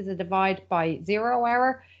that this is a divide by zero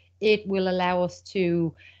error. It will allow us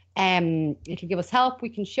to, it'll give us help. We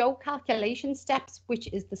can show calculation steps, which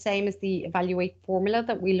is the same as the evaluate formula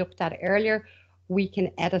that we looked at earlier. We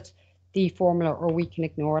can edit the formula or we can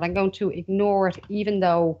ignore it. I'm going to ignore it even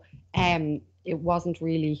though it wasn't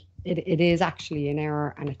really, it is actually an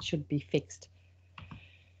error and it should be fixed.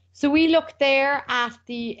 So we look there at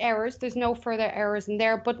the errors. There's no further errors in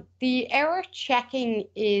there, but the error checking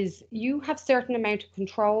is you have certain amount of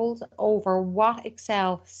controls over what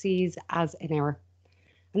Excel sees as an error.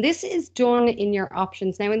 And this is done in your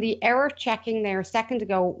options. Now in the error checking there a second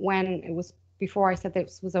ago, when it was before I said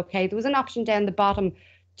this was okay, there was an option down the bottom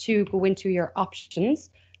to go into your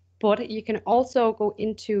options, but you can also go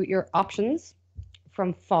into your options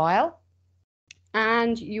from file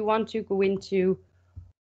and you want to go into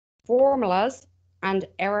formulas and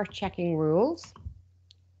error checking rules.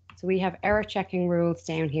 So we have error checking rules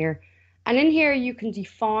down here. And in here you can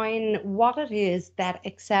define what it is that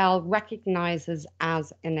Excel recognizes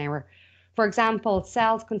as an error. For example,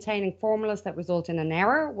 cells containing formulas that result in an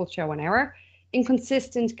error will show an error.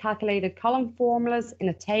 Inconsistent calculated column formulas in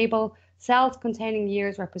a table, cells containing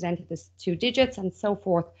years represented as 2 digits, and so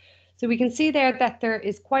forth. So we can see there that there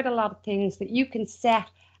is quite a lot of things that you can set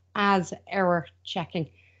as error checking.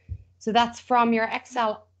 So that's from your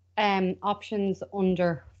Excel options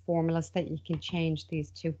under formulas that you can change these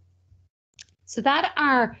to. So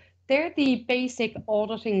they're the basic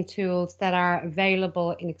auditing tools that are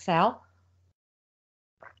available in Excel.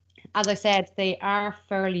 As I said, they are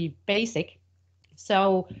fairly basic.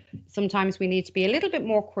 So sometimes we need to be a little bit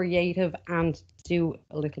more creative and do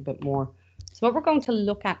a little bit more. So what we're going to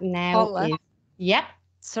look at now Paula, is, yep.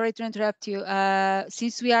 Sorry to interrupt you.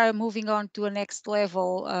 Since we are moving on to a next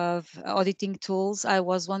level of auditing tools, I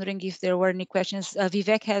was wondering if there were any questions.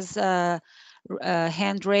 Vivek has a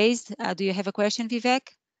hand raised. Do you have a question, Vivek?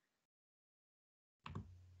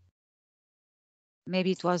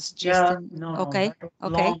 Maybe it was just okay.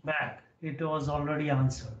 Long back. It was already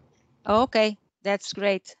answered. Okay, that's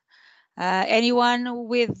great. Anyone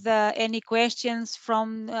with any questions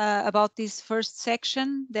from about this first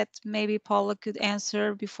section that maybe Paula could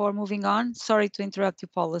answer before moving on? Sorry to interrupt you,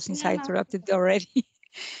 Paula, since I interrupted already.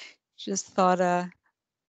 Just thought,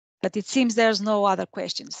 but it seems there's no other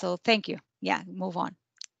questions. So thank you. Yeah, move on.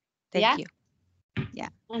 Thank you. Yeah.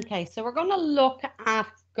 Okay, so we're going to look at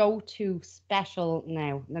GOTO Special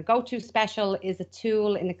now. Now, GOTO Special is a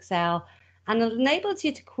tool in Excel and it enables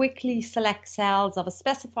you to quickly select cells of a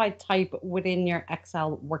specified type within your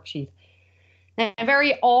Excel worksheet. Now,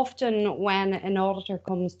 very often when an auditor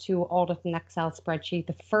comes to audit an Excel spreadsheet,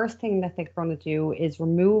 the first thing that they're going to do is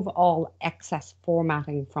remove all excess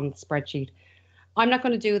formatting from the spreadsheet. I'm not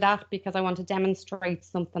going to do that because I want to demonstrate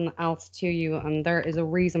something else to you, and there is a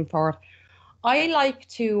reason for it. I like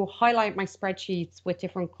to highlight my spreadsheets with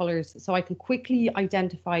different colors so I can quickly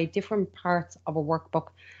identify different parts of a workbook.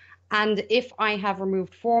 And if I have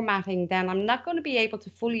removed formatting, then I'm not going to be able to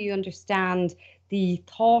fully understand the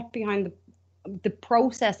thought behind the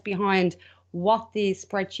process behind what the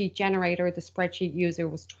spreadsheet generator, the spreadsheet user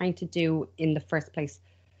was trying to do in the first place.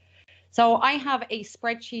 So I have a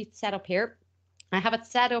spreadsheet set up here. I have it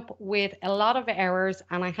set up with a lot of errors,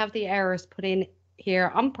 and I have the errors put in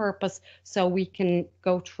here on purpose so we can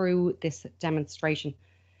go through this demonstration.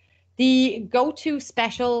 The GOTO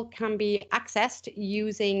Special can be accessed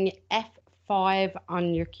using F5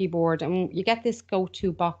 on your keyboard, and you get this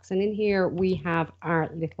GOTO box, and in here we have our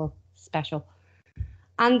little special.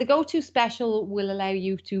 And the GOTO Special will allow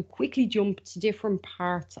you to quickly jump to different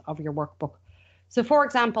parts of your workbook. So for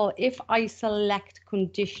example, if I select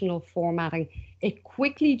conditional formatting, it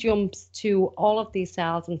quickly jumps to all of these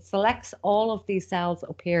cells and selects all of these cells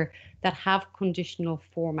up here that have conditional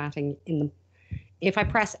formatting in them. If I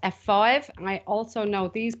press F5, I also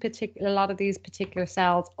know a lot of these particular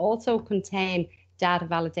cells also contain data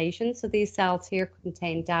validation. So these cells here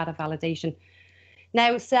contain data validation.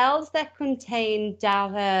 Now, cells that contain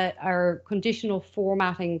data or conditional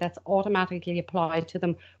formatting that's automatically applied to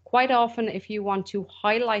them, quite often if you want to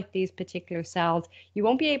highlight these particular cells, you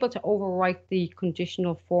won't be able to overwrite the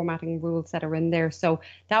conditional formatting rules that are in there. So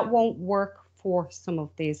that won't work for some of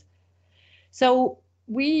these. So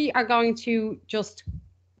we are going to just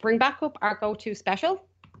bring back up our GOTO Special.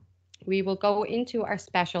 We will go into our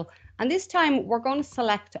special, and this time we're going to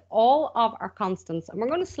select all of our constants, and we're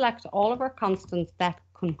going to select all of our constants that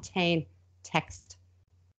contain text.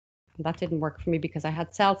 And that didn't work for me because I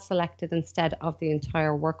had cells selected instead of the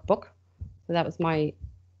entire workbook. So that was my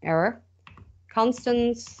error.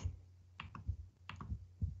 constants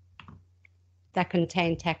that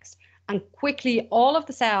contain text. And quickly, all of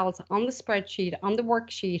the cells on the spreadsheet, on the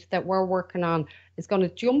worksheet that we're working on, is going to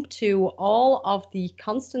jump to all of the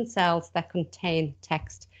constant cells that contain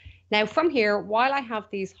text. Now from here, while I have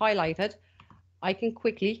these highlighted, I can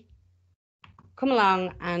quickly come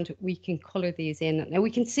along and we can color these in. Now we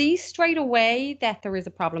can see straight away that there is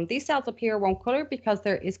a problem. These cells up here won't color because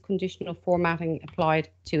there is conditional formatting applied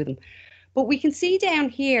to them. But we can see down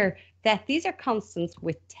here that these are constants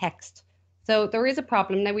with text. So there is a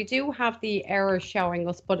problem. Now we do have the errors showing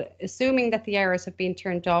us, but assuming that the errors have been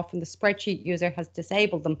turned off and the spreadsheet user has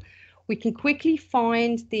disabled them, we can quickly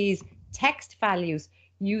find these text values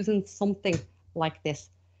using something like this.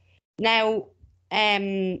 Now,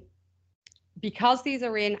 because these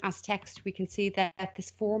are in as text, we can see that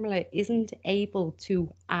this formula isn't able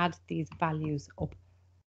to add these values up.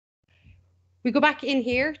 We go back in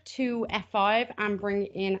here to F5 and bring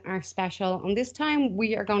in our special. And this time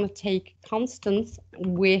we are going to take constants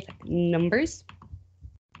with numbers.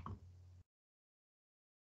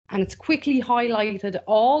 And it's quickly highlighted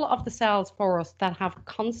all of the cells for us that have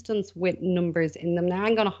constants with numbers in them. Now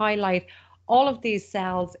I'm going to highlight all of these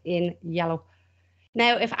cells in yellow.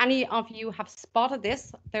 Now, if any of you have spotted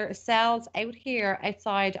this, there are cells out here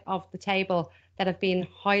outside of the table that have been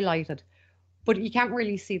highlighted, but you can't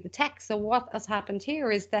really see the text. So what has happened here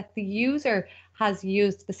is that the user has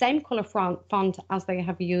used the same color font as they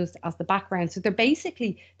have used as the background. So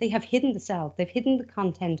they have hidden the cells. They've hidden the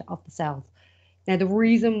content of the cells. Now, the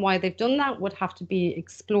reason why they've done that would have to be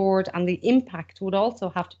explored, and the impact would also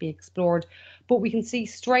have to be explored. But we can see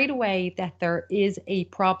straight away that there is a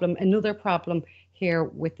problem, another problem here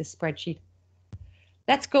with the spreadsheet.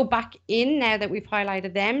 Let's go back in now that we've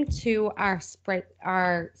highlighted them to our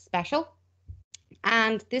special.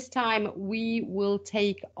 And this time we will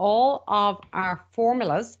take all of our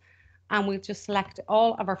formulas and we'll just select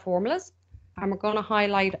all of our formulas. And we're going to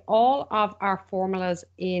highlight all of our formulas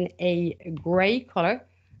in a gray color.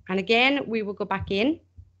 And again, we will go back in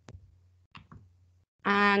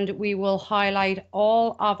and we will highlight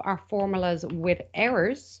all of our formulas with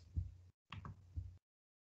errors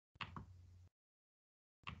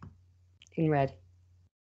in red.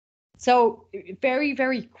 So very,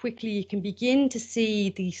 very quickly, you can begin to see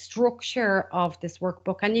the structure of this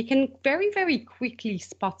workbook, and you can very, very quickly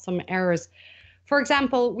spot some errors. For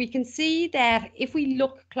example, we can see that if we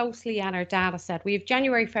look closely at our data set, we have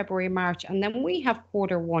January, February, March, and then we have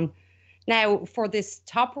Q1. Now, for this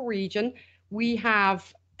top region, we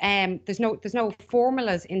have there's no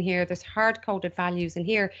formulas in here. There's hard-coded values in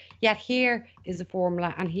here. Yet here is a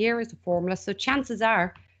formula, and here is a formula. So chances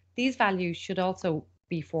are these values should also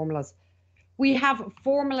be formulas. We have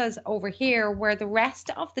formulas over here where the rest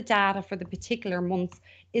of the data for the particular month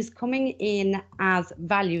is coming in as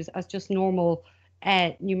values, as just normal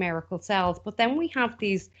numerical cells. But then we have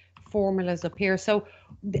these formulas up here. So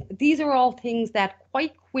these are all things that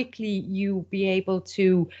quite quickly you'll be able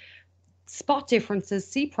to spot differences,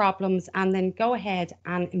 see problems, and then go ahead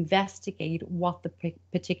and investigate what the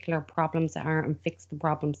particular problems are and fix the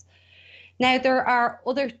problems. Now, there are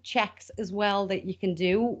other checks as well that you can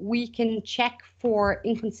do. We can check for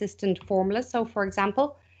inconsistent formulas. So, for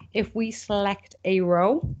example, if we select a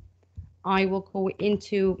row, I will go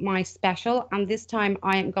into my special, and this time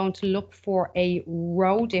I am going to look for a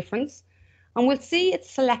row difference. And we'll see it's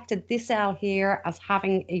selected this cell here as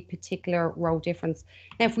having a particular row difference.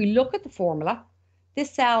 Now, if we look at the formula,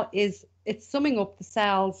 this cell it's summing up the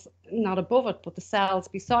cells, not above it, but the cells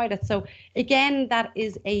beside it. So again, that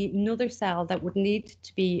is another cell that would need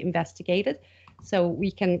to be investigated. So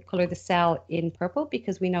we can color the cell in purple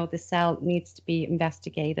because we know the cell needs to be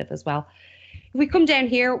investigated as well. If we come down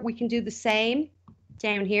here, we can do the same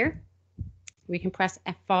down here. We can press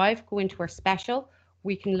F5, go into our special.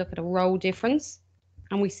 We can look at a row difference,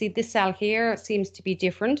 and we see this cell here seems to be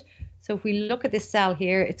different. So if we look at this cell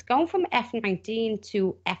here, it's going from F19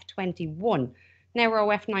 to F21. Now row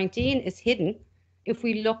F19 is hidden. If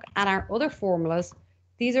we look at our other formulas,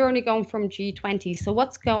 these are only going from G20. So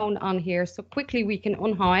what's going on here? So quickly we can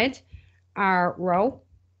unhide our row.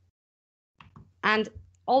 And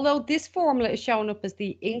although this formula is showing up as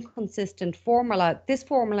the inconsistent formula, this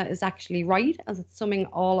formula is actually right as it's summing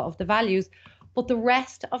all of the values. But the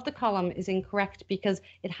rest of the column is incorrect because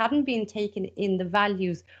it hadn't been taken in the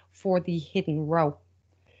values for the hidden row.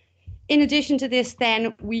 In addition to this,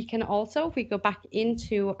 then we can also, if we go back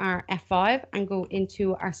into our F5 and go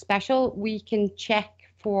into our special, we can check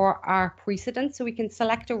for our precedence. So we can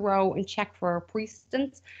select a row and check for our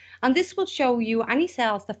precedence. And this will show you any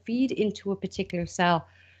cells that feed into a particular cell.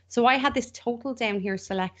 So I had this total down here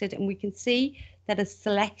selected, and we can see that it's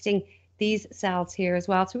selecting these cells here as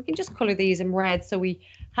well. So we can just color these in red so we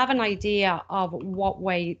have an idea of what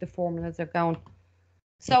way the formulas are going.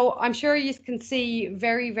 So I'm sure you can see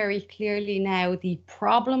very, very clearly now the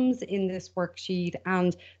problems in this worksheet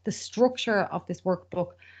and the structure of this workbook.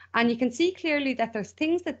 And you can see clearly that there's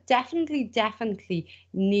things that definitely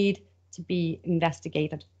need to be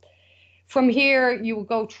investigated. From here, you will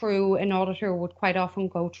go through, an auditor would quite often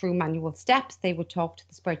go through manual steps. They would talk to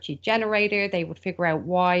the spreadsheet generator, they would figure out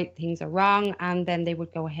why things are wrong, and then they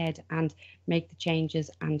would go ahead and make the changes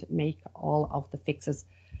and make all of the fixes.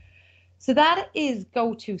 So that is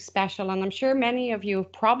GOTO Special, and I'm sure many of you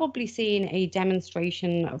have probably seen a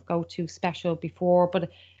demonstration of GOTO Special before, but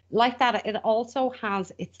like that, it also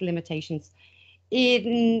has its limitations.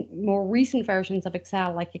 In more recent versions of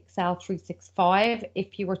Excel, like Excel 365,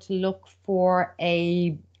 if you were to look for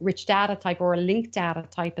a rich data type or a linked data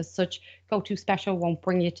type as such, GOTO Special won't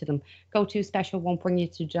bring you to them. GOTO Special won't bring you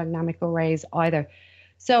to dynamic arrays either.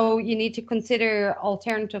 So you need to consider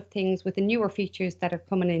alternative things with the newer features that are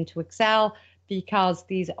coming into Excel, because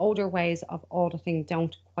these older ways of auditing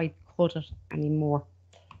don't quite cut it anymore.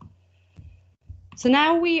 So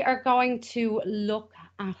now we are going to look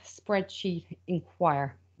at Spreadsheet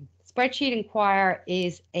Inquire. Spreadsheet Inquire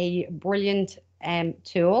is a brilliant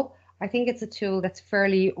tool. I think it's a tool that's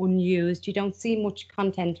fairly unused. You don't see much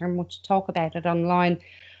content or much talk about it online,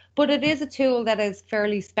 but it is a tool that is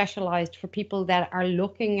fairly specialized for people that are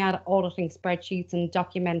looking at auditing spreadsheets and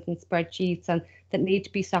documenting spreadsheets and that need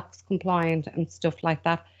to be SOX compliant and stuff like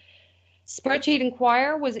that. Spreadsheet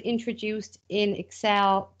Inquire was introduced in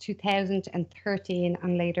Excel 2013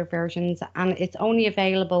 and later versions, and it's only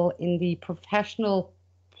available in the Professional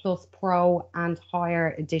Plus Pro and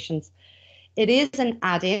higher editions. It is an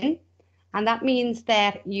add-in, and that means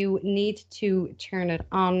that you need to turn it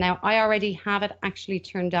on. Now, I already have it actually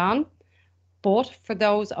turned on, but for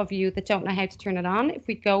those of you that don't know how to turn it on, if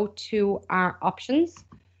we go to our options,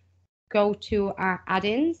 go to our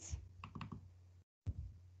add-ins.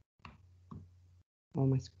 Oh,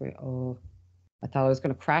 my screen. Oh, I thought I was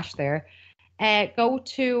going to crash there. Go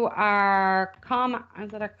to our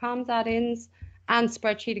comms add-ins, and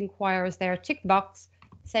Spreadsheet Inquire is there. Tick box,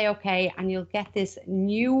 say OK, and you'll get this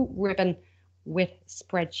new ribbon with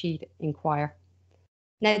Spreadsheet Inquire.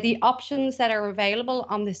 Now, the options that are available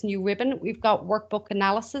on this new ribbon, we've got workbook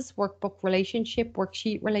analysis, workbook relationship,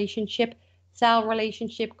 worksheet relationship, cell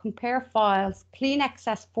relationship, compare files, clean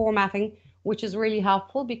excess formatting, which is really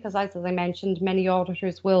helpful because, as I mentioned, many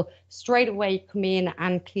auditors will straight away come in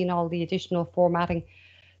and clean all the additional formatting.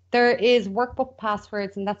 There is workbook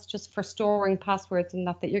passwords, and that's just for storing passwords and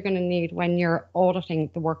that you're going to need when you're auditing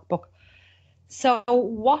the workbook. So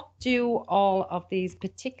what do all of these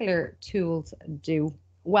particular tools do?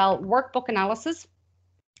 Well, workbook analysis,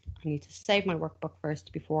 I need to save my workbook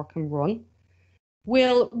first before I can run,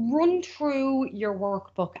 will run through your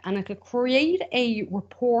workbook and it'll create a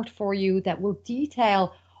report for you that will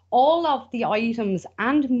detail all of the items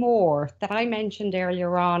and more that I mentioned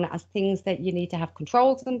earlier on as things that you need to have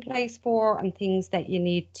controls in place for and things that you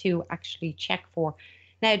need to actually check for.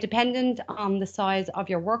 Now, dependent on the size of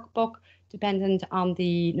your workbook, dependent on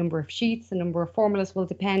the number of sheets, the number of formulas will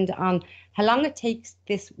depend on how long it takes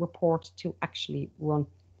this report to actually run.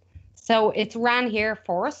 So it's ran here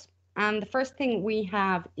for us. And the first thing we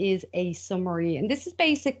have is a summary. And this is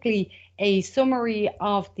basically a summary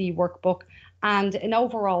of the workbook and an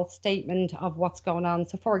overall statement of what's going on.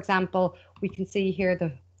 So for example, we can see here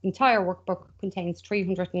the entire workbook contains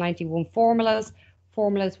 391 formulas.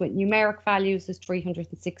 Formulas with numeric values is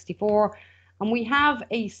 364. And we have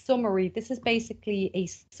a summary. This is basically a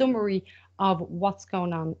summary of what's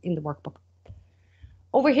going on in the workbook.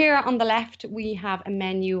 Over here on the left, we have a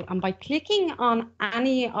menu, and by clicking on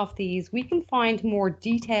any of these, we can find more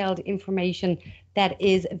detailed information that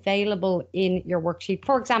is available in your worksheet.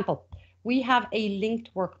 For example, we have a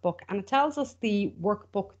linked workbook, and it tells us the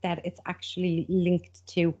workbook that it's actually linked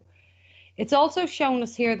to. It's also shown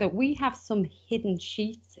us here that we have some hidden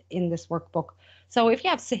sheets in this workbook. So if you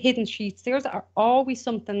have hidden sheets, there's always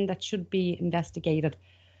something that should be investigated.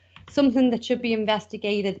 Something that should be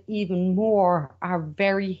investigated even more are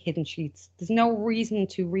very hidden sheets. There's no reason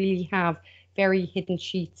to really have very hidden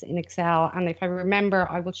sheets in Excel. And if I remember,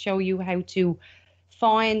 I will show you how to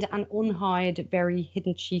find and unhide very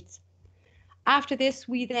hidden sheets. After this,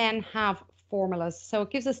 we then have formulas. So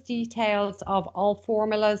it gives us details of all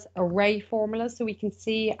formulas, array formulas. So we can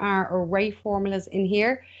see our array formulas in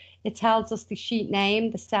here. It tells us the sheet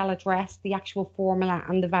name, the cell address, the actual formula,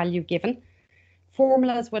 and the value given.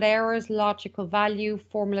 formulas with errors, logical value,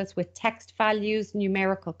 formulas with text values,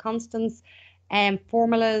 numerical constants, and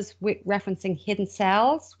formulas with referencing hidden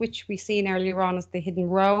cells, which we seen earlier on as the hidden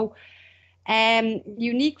row.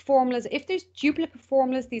 Unique formulas. If there's duplicate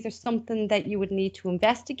formulas, these are something that you would need to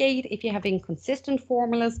investigate. If you have inconsistent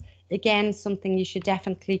formulas, again, something you should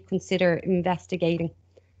definitely consider investigating.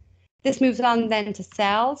 This moves on then to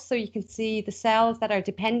cells. So you can see the cells that are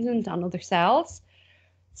dependent on other cells.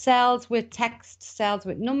 Cells with text, cells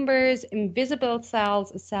with numbers, invisible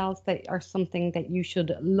cells, cells that are something that you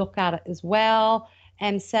should look at as well,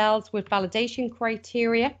 and cells with validation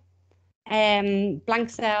criteria, blank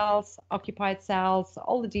cells, occupied cells,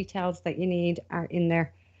 all the details that you need are in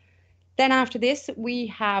there. Then after this, we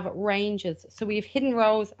have ranges. So we have hidden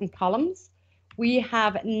rows and columns. We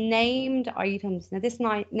have named items. Now this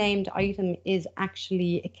named item is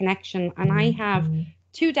actually a connection, and I have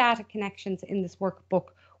 2 data connections in this workbook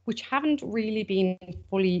which haven't really been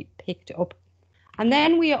fully picked up. And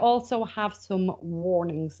then we also have some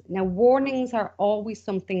warnings. Now warnings are always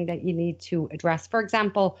something that you need to address. For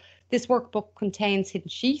example, this workbook contains hidden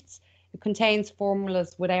sheets, it contains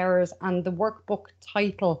formulas with errors, and the workbook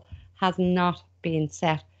title has not been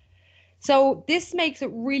set. So this makes it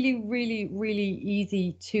really, really, really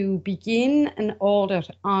easy to begin an audit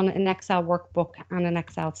on an Excel workbook and an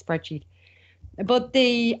Excel spreadsheet. But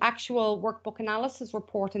the actual workbook analysis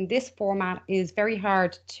report in this format is very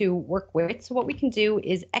hard to work with. So what we can do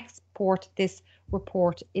is export this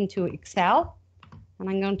report into Excel. And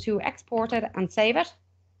I'm going to export it and save it.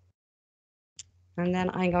 And then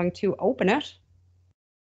I'm going to open it.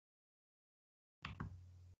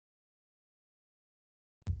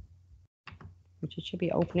 Which it should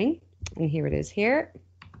be opening. And here it is here.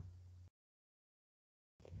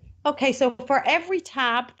 Okay, so for every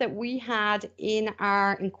tab that we had in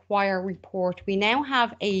our Inquire report, we now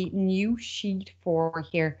have a new sheet for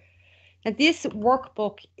here. Now this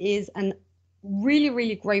workbook is a really,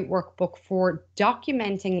 really great workbook for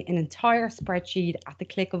documenting an entire spreadsheet at the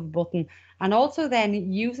click of a button, and also then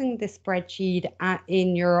using the spreadsheet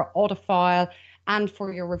in your audit file and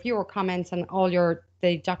for your reviewer comments and all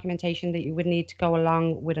the documentation that you would need to go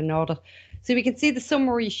along with an audit. So we can see the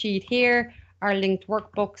summary sheet here, our linked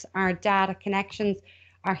workbooks, our data connections,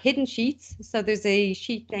 our hidden sheets. So there's a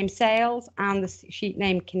sheet named sales and the sheet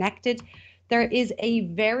named connected. There is a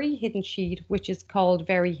very hidden sheet, which is called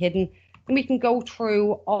very hidden. And we can go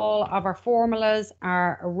through all of our formulas,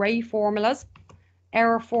 our array formulas,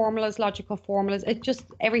 error formulas, logical formulas. It just,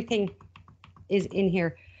 everything is in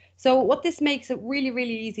here. So what this makes it really,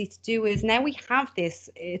 really easy to do is now we have this,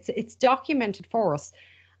 it's documented for us.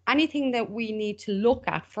 Anything that we need to look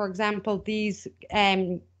at, for example, these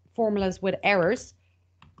formulas with errors,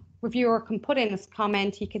 reviewer can put in his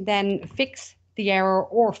comment. He can then fix the error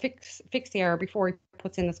or fix the error before he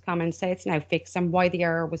puts in his comment, say it's now fixed and why the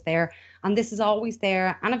error was there. And this is always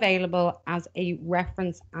there and available as a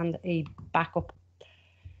reference and a backup.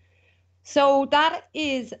 So that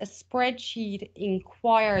is a spreadsheet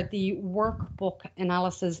Inquire, the workbook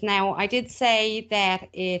analysis. Now, I did say that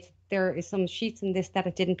there is some sheets in this that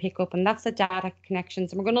it didn't pick up, and that's the data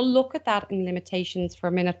connections. And we're going to look at that in limitations for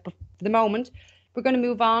a minute. But for the moment, we're going to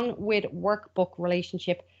move on with workbook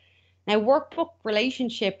relationship. Now, workbook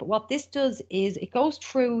relationship, what this does is it goes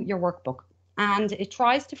through your workbook and it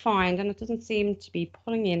tries to find, and it doesn't seem to be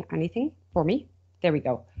pulling in anything for me. There we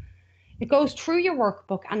go. It goes through your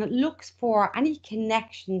workbook and it looks for any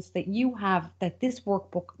connections that you have that this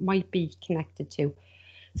workbook might be connected to.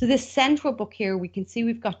 So this central book here, we can see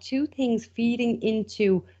we've got 2 things feeding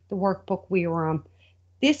into the workbook we were on.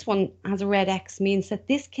 This one has a red X, means that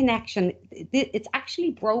this connection, it's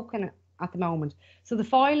actually broken at the moment. So the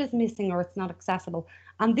file is missing or it's not accessible.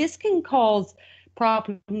 And this can cause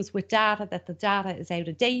problems with data, that the data is out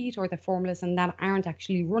of date or the formulas and that aren't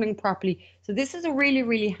actually running properly. So this is a really,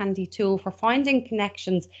 really handy tool for finding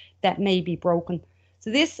connections that may be broken.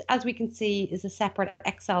 So this, as we can see, is a separate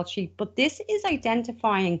Excel sheet, but this is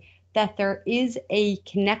identifying that there is a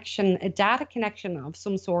connection, a data connection of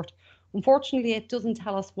some sort. Unfortunately, it doesn't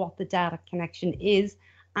tell us what the data connection is,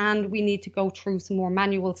 and we need to go through some more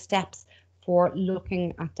manual steps for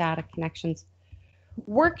looking at data connections.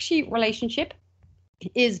 Worksheet relationship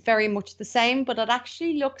is very much the same, but it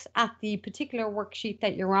actually looks at the particular worksheet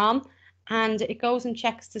that you're on, and it goes and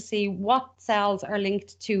checks to see what cells are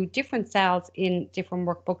linked to different cells in different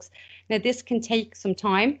workbooks. Now this can take some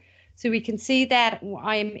time. So we can see that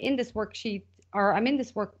I'm in this worksheet, or I'm in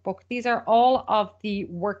this workbook. These are all of the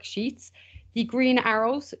worksheets. The green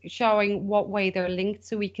arrows showing what way they're linked.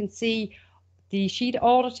 So we can see the sheet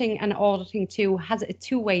auditing and auditing 2 has a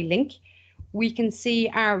 2-way link. we can see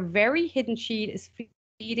our very hidden sheet is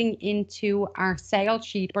feeding into our sales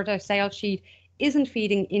sheet, but our sales sheet isn't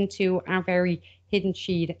feeding into our very hidden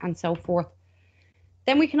sheet, and so forth.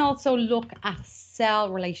 Then we can also look at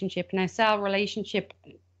cell relationship. Now, cell relationship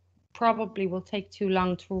probably will take too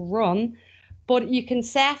long to run, but you can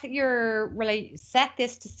set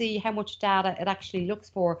this to see how much data it actually looks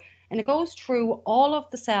for, and it goes through all of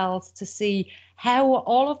the cells to see how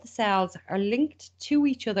all of the cells are linked to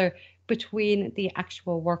each other between the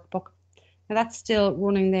actual workbook. Now that's still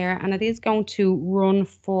running there, and it is going to run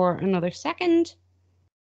for another second.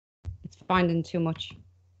 It's finding too much.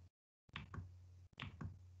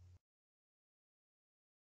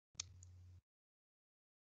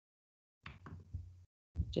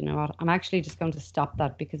 Do you know what? I'm actually just going to stop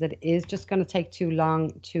that because it is just going to take too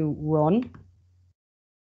long to run.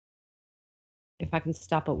 If I can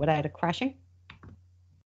stop it without it crashing.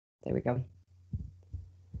 There we go.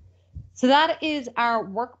 So that is our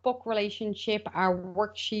workbook relationship, our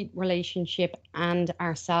worksheet relationship, and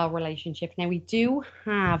our cell relationship. Now we do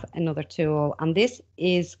have another tool, and this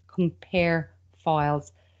is compare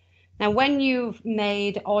files. Now, when you've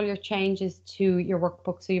made all your changes to your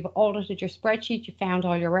workbook, so you've audited your spreadsheet, you found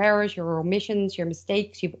all your errors, your omissions, your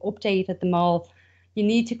mistakes, you've updated them all, you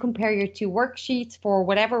need to compare your two worksheets for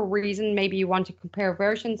whatever reason. Maybe you want to compare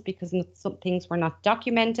versions because some things were not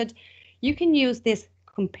documented. You can use this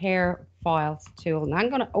compare files tool. And I'm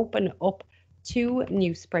going to open up 2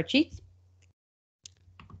 new spreadsheets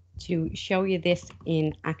to show you this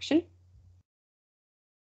in action.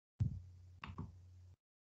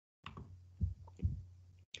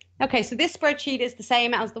 Okay, so this spreadsheet is the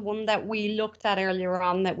same as the one that we looked at earlier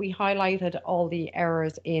on, that we highlighted all the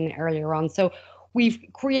errors in earlier on. So we've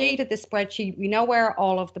created this spreadsheet. We know where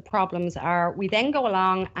all of the problems are. We then go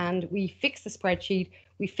along and we fix the spreadsheet.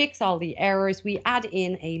 We fix all the errors. We add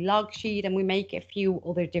in a log sheet and we make a few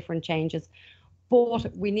other different changes.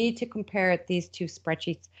 But we need to compare these 2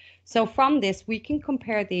 spreadsheets. So from this, we can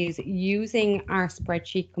compare these using our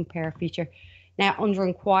spreadsheet compare feature. Now, under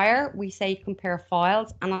Inquire, we say compare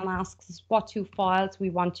files, and it asks us what 2 files we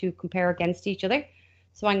want to compare against each other.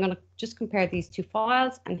 So I'm going to just compare these 2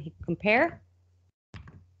 files and hit compare.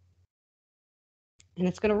 And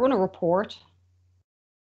it's going to run a report.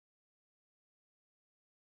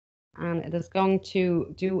 And it is going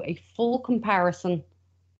to do a full comparison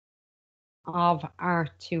of our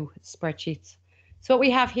 2 spreadsheets. So what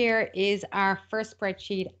we have here is our first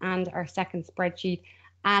spreadsheet and our second spreadsheet,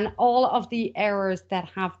 and all of the errors that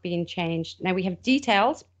have been changed. Now we have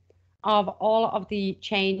details of all of the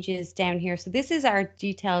changes down here. So this is our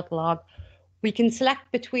detailed log. We can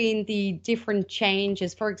select between the different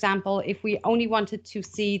changes. For example, if we only wanted to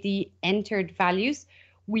see the entered values,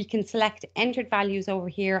 we can select entered values over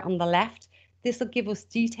here on the left. This will give us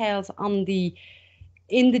details on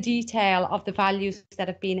in the detail of the values that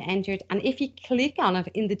have been entered. And if you click on it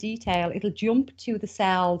in the detail, it'll jump to the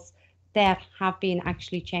cells that have been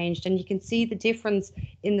actually changed, and you can see the difference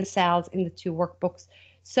in the cells in the 2 workbooks.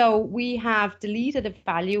 So we have deleted a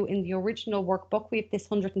value in the original workbook. We have this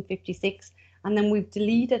 156, and then we've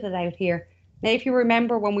deleted it out here. Now, if you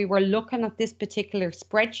remember when we were looking at this particular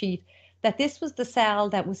spreadsheet, that this was the cell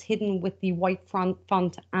that was hidden with the white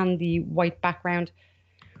font and the white background.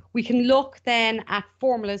 We can look then at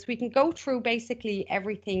formulas. We can go through basically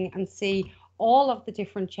everything and see all of the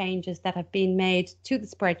different changes that have been made to the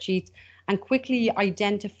spreadsheets and quickly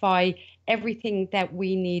identify everything that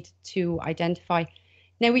we need to identify.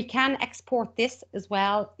 Now we can export this as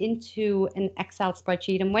well into an Excel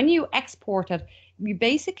spreadsheet, and when you export it, you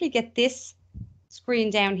basically get this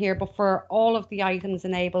screen down here, but for all of the items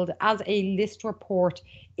enabled as a list report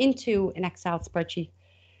into an Excel spreadsheet.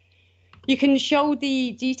 You can show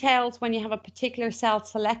the details when you have a particular cell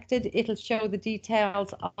selected. It'll show the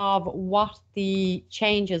details of what the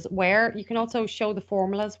changes were. You can also show the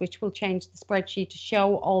formulas, which will change the spreadsheet to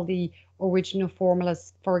show all the original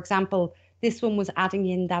formulas. For example, this one was adding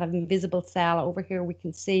in that invisible cell. Over here we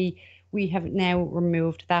can see we have now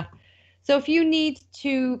removed that. So if you need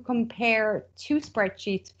to compare 2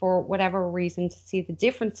 spreadsheets for whatever reason to see the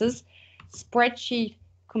differences, Spreadsheet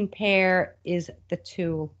Compare is the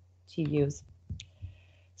tool to use.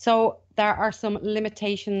 So there are some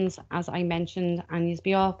limitations, as I mentioned, and you'll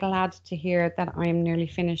be all glad to hear that I am nearly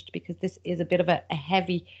finished, because this is a bit of a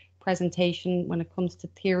heavy presentation when it comes to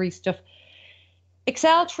theory stuff.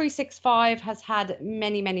 Excel 365 has had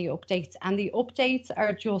many updates, and the updates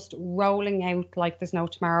are just rolling out like there's no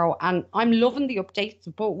tomorrow, and I'm loving the updates,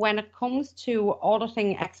 but when it comes to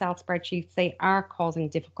auditing Excel spreadsheets, they are causing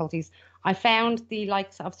difficulties. I found the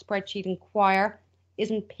likes of Spreadsheet Inquire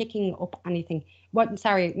isn't picking up anything.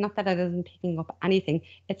 Sorry, not that it isn't picking up anything.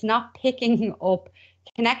 It's not picking up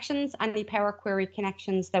connections, any Power Query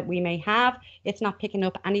connections that we may have. It's not picking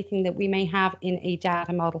up anything that we may have in a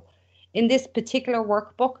data model. In this particular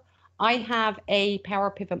workbook, I have a Power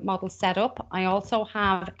Pivot model set up. I also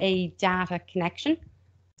have a data connection.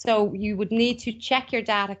 So you would need to check your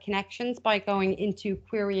data connections by going into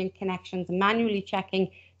querying connections and manually checking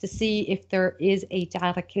to see if there is a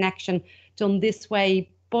data connection done this way.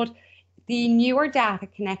 But the newer data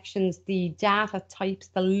connections, the data types,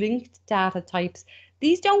 the linked data types,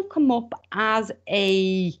 these don't come up as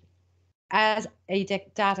a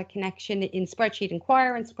data connection in Spreadsheet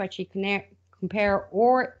Inquire and Spreadsheet Compare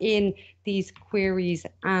or in these queries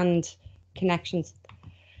and connections.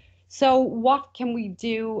 So what can we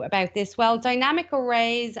do about this? Well, dynamic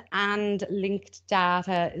arrays and linked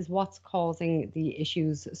data is what's causing the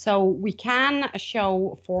issues. So we can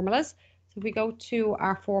show formulas. So if we go to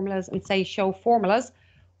our formulas and say show formulas,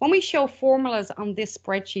 when we show formulas on this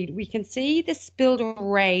spreadsheet, we can see the spilled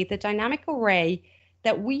array, the dynamic array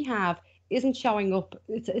that we have isn't showing up.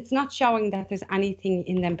 It's not showing that there's anything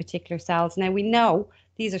in them particular cells. Now we know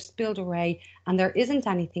these are spilled array and there isn't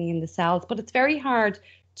anything in the cells, but it's very hard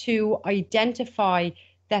to identify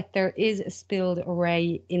that there is a spilled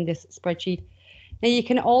array in this spreadsheet. Now you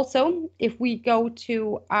can also, if we go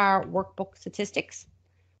to our workbook statistics,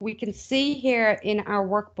 we can see here in our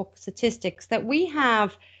workbook statistics that we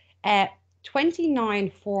have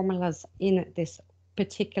 29 formulas in this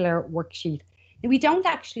particular worksheet. And we don't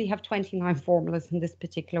actually have 29 formulas in this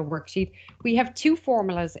particular worksheet. We have 2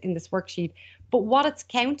 formulas in this worksheet, but what it's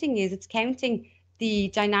counting is it's counting the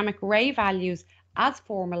dynamic array values as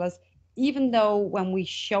formulas, even though when we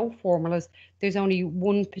show formulas, there's only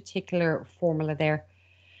one particular formula there.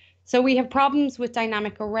 So we have problems with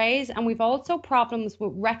dynamic arrays, and we've also problems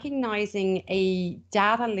with recognizing a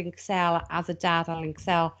data link cell as a data link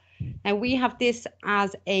cell. Now we have this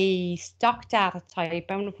as a stock data type,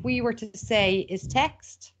 and if we were to say is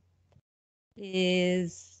text,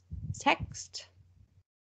 saying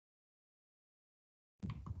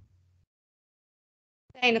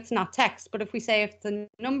it's not text, but if we say if it's a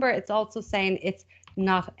number, it's also saying it's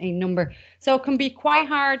not a number. So it can be quite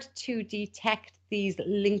hard to detect these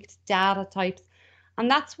linked data types,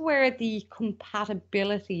 and that's where the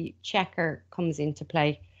compatibility checker comes into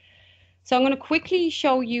play. So I'm going to quickly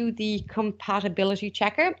show you the compatibility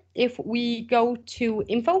checker. If we go to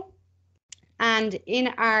info, and in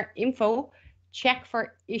our info, check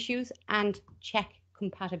for issues and check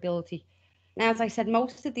compatibility. Now, as I said,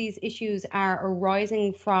 most of these issues are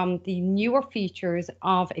arising from the newer features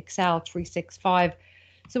of Excel 365.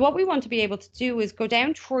 So what we want to be able to do is go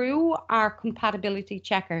down through our compatibility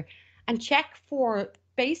checker and check for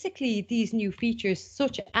basically these new features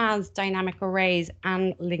such as dynamic arrays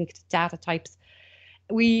and linked data types.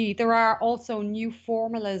 There are also new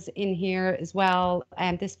formulas in here as well,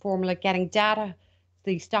 and this formula getting data,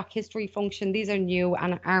 the stock history function, these are new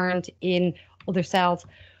and aren't in other cells.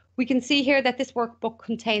 We can see here that this workbook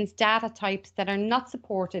contains data types that are not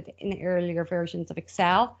supported in earlier versions of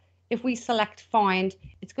Excel. If we select find,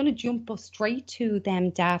 it's going to jump us straight to them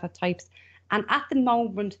data types. And at the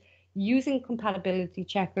moment, using compatibility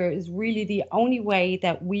checker is really the only way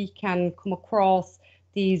that we can come across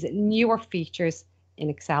these newer features in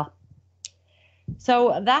Excel.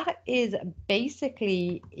 So that is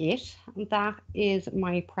basically it. That is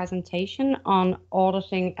my presentation on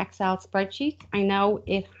auditing Excel spreadsheets. I know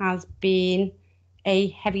it has been a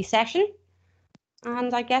heavy session,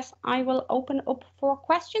 and I guess I will open up for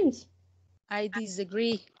questions. I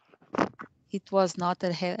disagree. It was not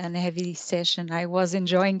a heavy session. I was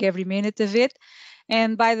enjoying every minute of it.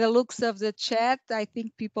 And by the looks of the chat, I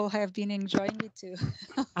think people have been enjoying it too.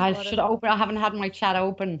 I haven't had my chat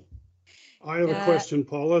open. I have a question,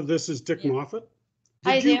 Paula. This is Dick Moffat.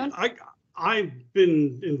 I've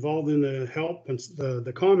been involved in the help and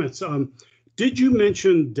the comments. Did you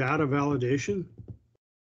mention data validation?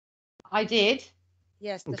 I did.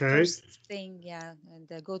 Yes, the first thing, yeah, and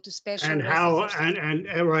the GOTO Special. And how,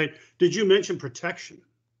 and right, did you mention protection?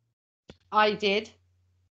 I did.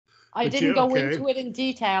 I didn't go into it in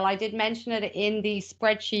detail. I did mention it in the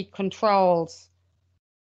spreadsheet controls.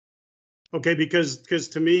 Okay, because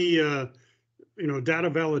to me, data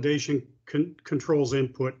validation controls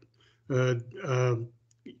input.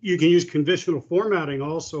 You can use conditional formatting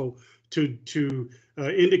also to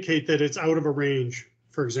indicate that it's out of a range.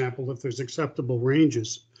 For example, if there's acceptable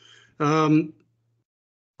ranges.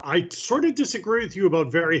 I sort of disagree with you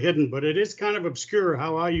about very hidden, but it is kind of obscure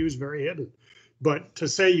how I use very hidden. But to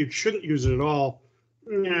say you shouldn't use it at all,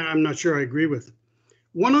 I'm not sure I agree with.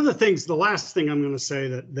 one of the things, the last thing I'm going to say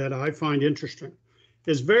that I find interesting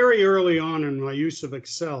is very early on in my use of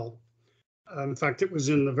Excel. In fact, it was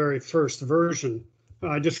in the very first version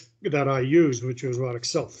that I used, which was what,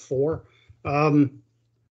 Excel 4.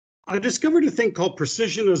 I discovered a thing called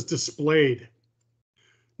precision as displayed.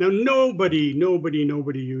 Now, nobody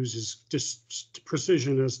uses just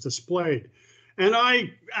precision as displayed. And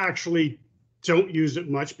I actually don't use it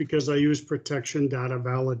much because I use protection, data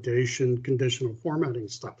validation, conditional formatting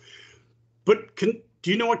stuff. But do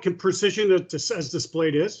you know what precision as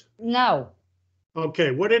displayed is? No.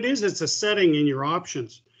 Okay, what it is, it's a setting in your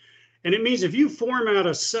options. And it means if you format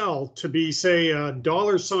a cell to be, say, a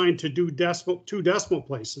 $sign to do two decimal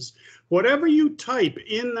places, whatever you type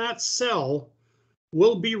in that cell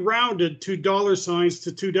will be rounded to $signs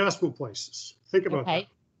to two decimal places. Think about that.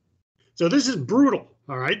 So this is brutal,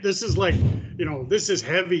 all right? This is like, this is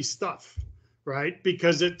heavy stuff, right?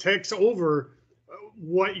 Because it takes over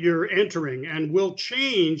what you're entering and will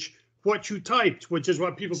change what you typed, which is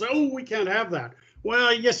what people say, oh, we can't have that.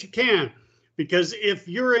 Well, yes, you can. Because if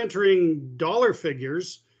you're entering dollar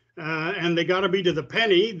figures and they got to be to the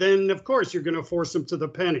penny, then of course you're going to force them to the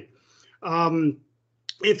penny.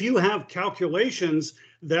 If you have calculations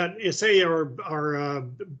that say are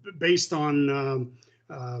based on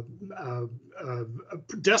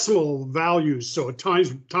decimal values, so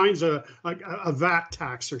times a VAT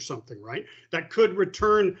tax or something, right? That could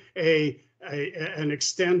return an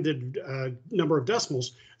extended number of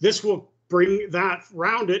decimals. This will bring that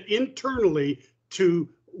rounded internally to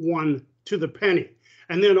 1 to the penny.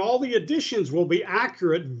 And then all the additions will be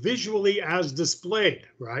accurate visually as displayed,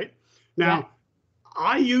 right? Now,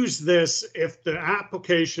 I use this if the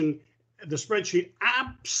application, the spreadsheet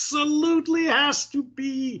absolutely has to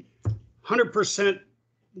be 100%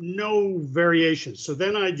 no variations. So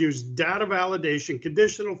then I'd use data validation,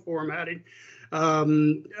 conditional formatting,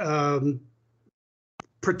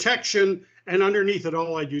 protection, and underneath it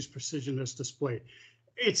all, I'd use precision as displayed.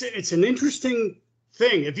 It's an interesting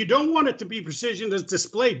thing. If you don't want it to be precision as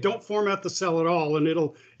displayed, don't format the cell at all, and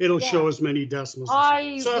it'll show as many decimals.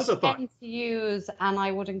 So that's a thought. To use, and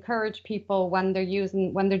I would encourage people when they're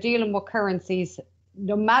dealing with currencies,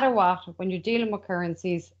 no matter what, when you're dealing with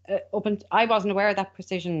currencies, I wasn't aware of that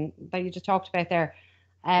precision that you just talked about there.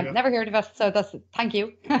 Never heard of it, so thank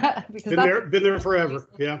you. Because been there forever.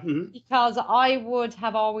 Yeah. Mm-hmm. Because I would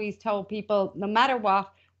have always told people, no matter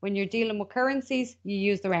what, when you're dealing with currencies, you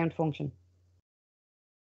use the round function.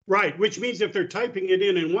 Right, which means if they're typing it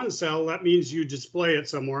in one cell, that means you display it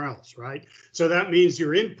somewhere else, right? So that means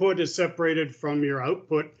your input is separated from your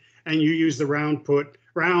output, and you use the round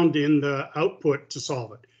in the output to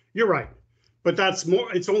solve it. You're right, but that's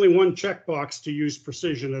more. It's only one checkbox to use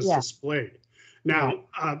precision as displayed. Now,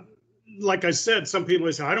 like I said, some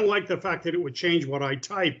people say, I don't like the fact that it would change what I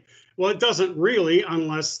type. Well, it doesn't really,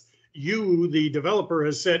 unless you, the developer,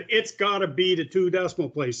 has said it's got to be to two decimal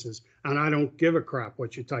places, and I don't give a crap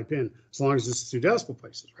what you type in as long as it's two decimal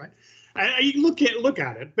places, right? You look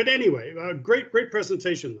at it. But anyway, great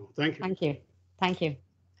presentation, though. Thank you. Thank you.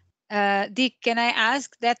 Dick, can I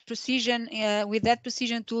ask that precision? With that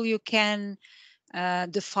precision tool, you can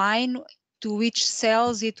define to which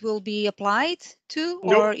cells it will be applied to,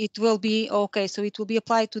 or it will be okay. So it will be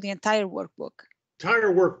applied to the entire workbook.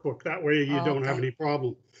 Entire workbook. That way you don't have any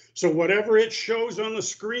problem. So whatever it shows on the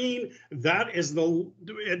screen, that is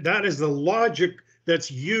the logic that's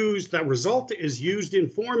used. That result is used in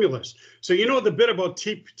formulas. So you know the bit about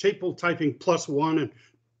table typing +1 and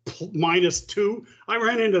 -2. I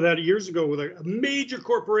ran into that years ago with a major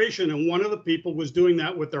corporation, and one of the people was doing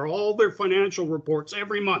that with all their financial reports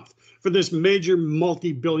every month for this major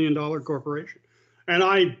multi-billion-dollar corporation, and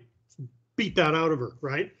I beat that out of her,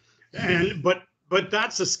 right? And but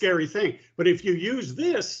that's a scary thing. But if you use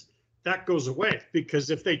this, that goes away, because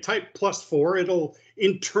if they type +4, it'll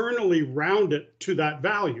internally round it to that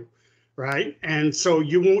value, right? And so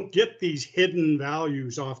you won't get these hidden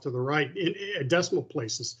values off to the right in decimal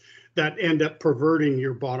places that end up perverting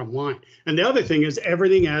your bottom line. And the other thing is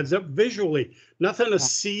everything adds up visually. Nothing a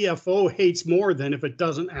CFO hates more than if it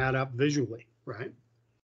doesn't add up visually, right?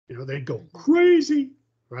 You know, they go crazy,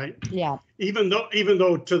 right? Yeah. Even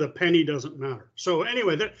though to the penny doesn't matter. So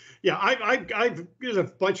anyway, there's a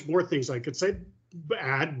bunch more things I could say,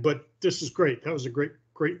 but this is great. That was a great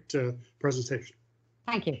presentation.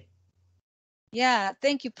 Thank you. Yeah,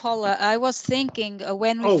 thank you, Paula. I was thinking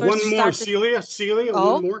when we first one more, started... Celia,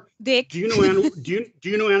 one more. Dick. Do you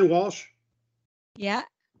know Ann Walsh? Yeah.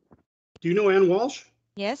 Do you know Ann Walsh?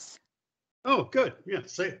 Yes. Oh, good. Yeah,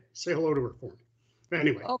 say hello to her for me.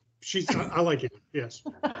 Anyway, Oh. I like Ann. Yes,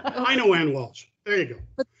 I know Ann Walsh. There you go.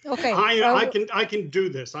 But, okay. I can do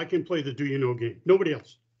this. I can play the do you know game. Nobody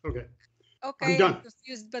else. Okay. Okay. I'm done.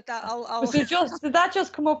 Confused, but I'll. So did that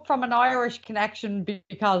just come up from an Irish connection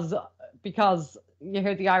because you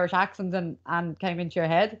heard the Irish accent and came into your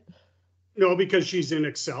head? No, because she's in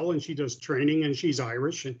Excel and she does training and she's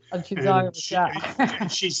Irish and she's Irish, yeah.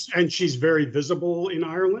 she's very visible in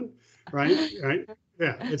Ireland, right? Right?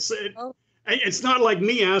 Yeah. It's not like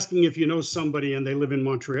me asking if you know somebody and they live in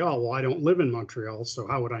Montreal. Well, I don't live in Montreal, so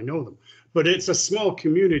how would I know them? But it's a small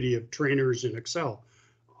community of trainers in Excel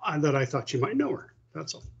that I thought you might know her.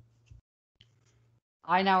 That's all.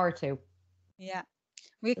 I know her too. Yeah.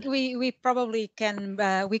 We probably can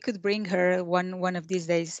we could bring her one of these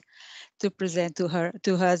days to present to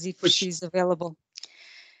us if she's available.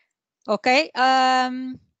 Okay.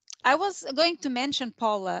 I was going to mention,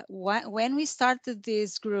 Paula, when we started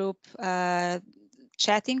this group,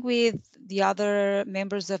 chatting with the other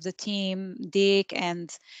members of the team, Dick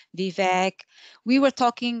and Vivek, we were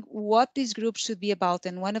talking what this group should be about.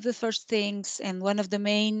 And one of the first things and one of the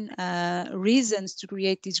main reasons to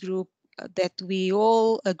create this group that we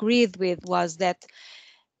all agreed with was that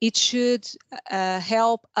it should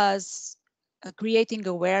help us creating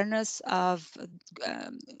awareness of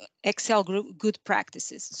Excel group good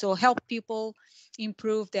practices. So help people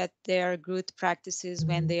improve their good practices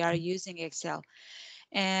when they are using Excel.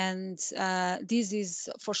 And this is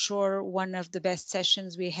for sure one of the best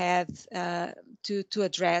sessions we had to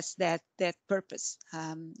address that purpose.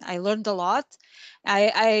 I learned a lot.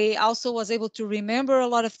 I also was able to remember a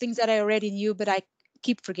lot of things that I already knew, but I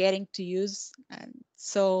keep forgetting to use. And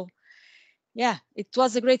so, yeah, it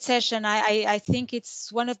was a great session. I think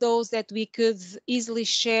it's one of those that we could easily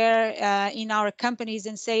share in our companies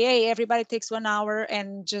and say, hey, everybody takes 1 hour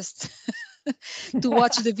and just to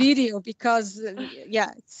watch the video, because yeah,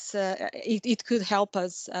 it could help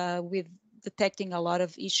us with detecting a lot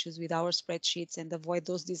of issues with our spreadsheets and avoid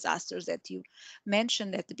those disasters that you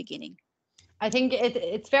mentioned at the beginning. I think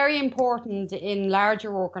it's very important in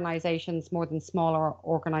larger organizations more than smaller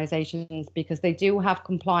organizations, because they do have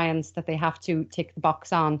compliance that they have to tick the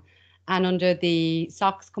box on. And under the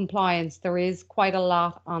SOX compliance, there is quite a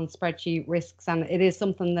lot on spreadsheet risks, and it is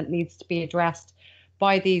something that needs to be addressed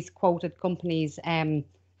by these quoted companies. And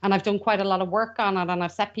I've done quite a lot of work on it, and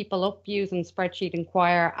I've set people up using Spreadsheet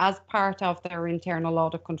Inquire as part of their internal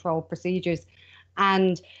audit control procedures.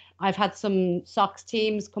 And I've had some SOX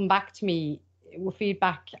teams come back to me with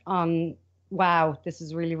feedback on, wow, this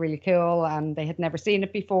is really, really cool, and they had never seen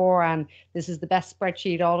it before, and this is the best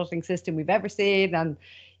spreadsheet auditing system we've ever seen. And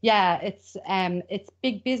yeah, it's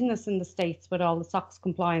big business in the States with all the SOX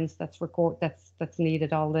compliance that's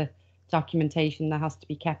needed, all the documentation that has to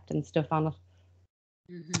be kept and stuff on it.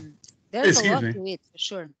 Mm-hmm. There's a lot to it for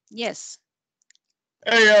sure. Yes.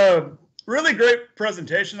 Hey, really great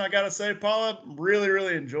presentation, I gotta say, Paula. Really,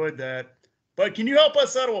 really enjoyed that. But can you help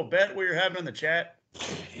us settle a bet we were having in the chat?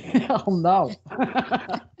 Oh no.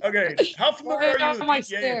 Okay, how familiar are you with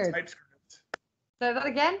VBA and TypeScript? Say that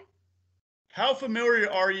again? How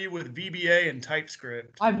familiar are you with VBA and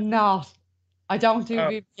TypeScript? I'm not. I don't do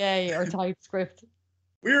VBA or TypeScript.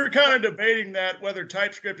 We were kind of debating that, whether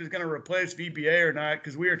TypeScript is going to replace VBA or not,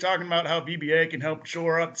 because we were talking about how VBA can help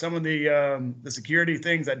shore up some of the security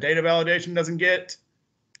things that data validation doesn't get.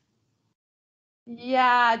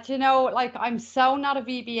 Yeah, do you know, like, I'm so not a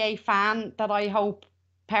VBA fan that I hope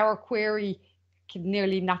Power Query can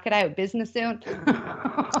nearly knock it out of business soon.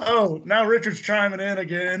 Oh, now Richard's chiming in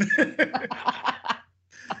again.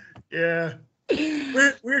 Yeah.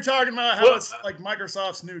 We were talking about how it's like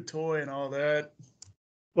Microsoft's new toy and all that.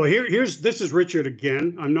 Well, this is Richard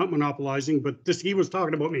again. I'm not monopolizing, but he was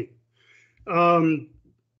talking about me.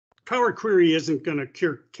 Power Query isn't going to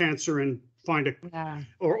cure cancer and find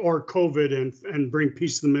or COVID and bring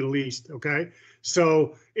peace to the Middle East. Okay,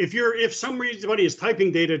 so if somebody is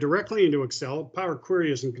typing data directly into Excel, Power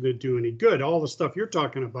Query isn't going to do any good. All the stuff you're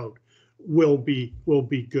talking about will be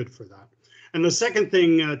good for that. And the second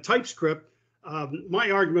thing, TypeScript.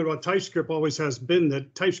 My argument about TypeScript always has been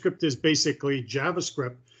that TypeScript is basically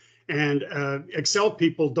JavaScript, and Excel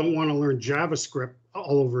people don't want to learn JavaScript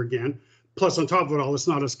all over again. Plus, on top of it all, it's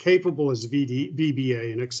not as capable as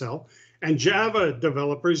VBA in Excel. And Java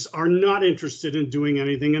developers are not interested in doing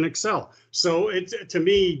anything in Excel. So to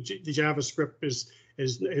me, JavaScript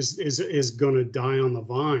is going to die on the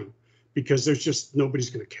vine, because there's just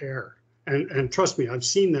nobody's going to care. And trust me, I've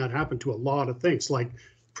seen that happen to a lot of things, like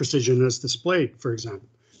precision as displayed, for example.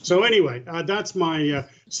 So anyway, that's my,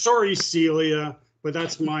 sorry, Celia, but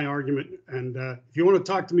that's my argument. And if you want to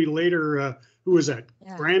talk to me later, Who was that?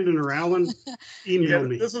 Yeah. Brandon or Alan? Email Yeah,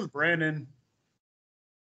 me. this was Brandon.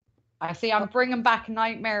 I see I'm bringing back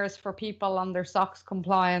nightmares for people on their SOX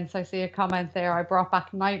compliance. I see a comment there. I brought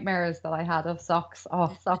back nightmares that I had of SOX.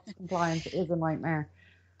 Oh, SOX compliance is a nightmare.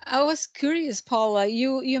 I was curious, Paula,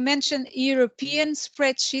 you mentioned European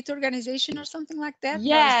Spreadsheet Organization or something like that?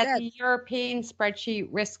 Yeah, That? the European Spreadsheet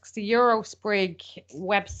Risks, the Eurosprig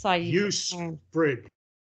website. Sprig.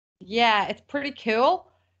 Yeah, it's pretty cool.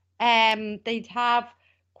 They'd have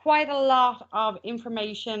quite a lot of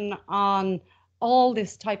information on all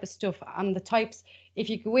this type of stuff and the types. If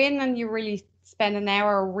you go in and you really spend an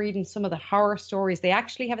hour reading some of the horror stories, they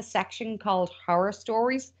actually have a section called horror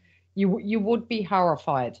stories. You would be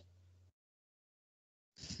horrified.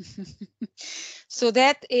 So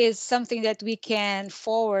that is something that we can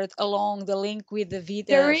forward along the link with the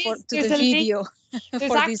video to the video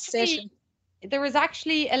for this session. There is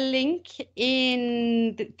actually a link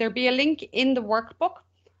there'll be a link in the workbook.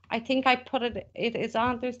 I think I put it is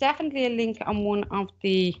on, there's definitely a link on one of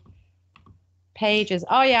the pages.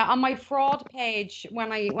 Oh yeah, on my fraud page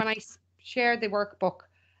when I share the workbook.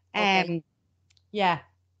 Okay. Yeah,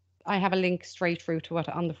 I have a link straight through to it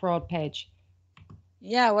on the fraud page.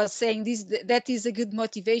 Yeah, I was saying that is a good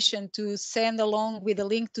motivation to send along with a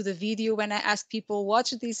link to the video when I ask people,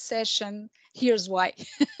 watch this session, here's why.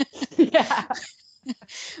 Yeah.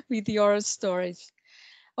 With your stories.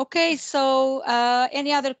 Okay, so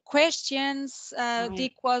any other questions?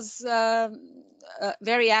 Dick was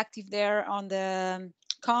very active there on the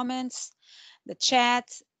comments, the chat.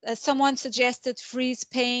 Someone suggested freeze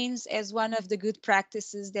panes as one of the good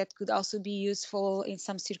practices that could also be useful in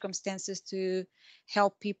some circumstances to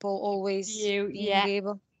help people always being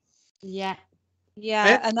able. Yeah.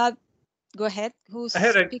 Another. Go ahead. Who's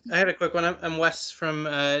speaking? I had a quick one. I'm Wes from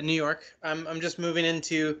New York. I'm just moving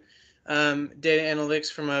into data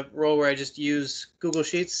analytics from a role where I just use Google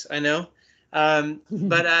Sheets. I know,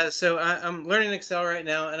 but so I'm learning Excel right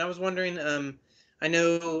now, and I was wondering. I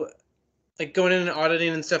know, like going in and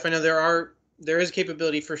auditing and stuff. I know there is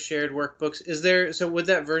capability for shared workbooks. Is there? So with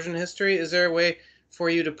that version history, is there a way for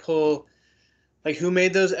you to pull, like, who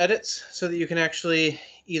made those edits so that you can actually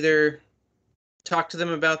either talk to them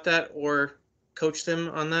about that or coach them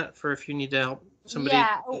on that for if you need to help somebody?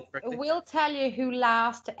 Yeah, we'll tell you who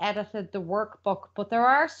last edited the workbook, but there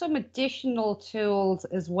are some additional tools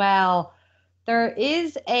as well. There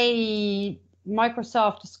is a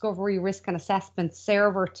Microsoft Discovery Risk and Assessment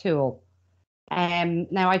server tool.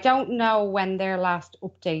 Now, I don't know when their last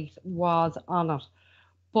update was on it,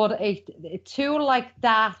 but a tool like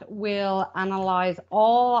that will analyze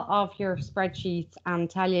all of your spreadsheets and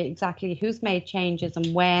tell you exactly who's made changes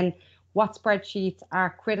and when, what spreadsheets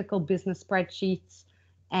are critical business spreadsheets.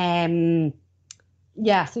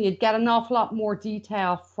 Yeah, so you'd get an awful lot more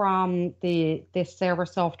detail from this server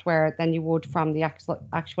software than you would from the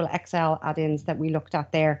actual Excel add-ins that we looked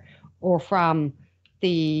at there, or from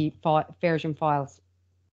the version files.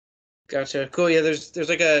 Gotcha. Cool. Yeah, there's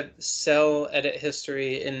like a cell edit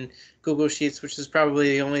history in Google Sheets, which is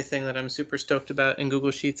probably the only thing that I'm super stoked about in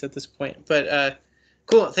Google Sheets at this point. But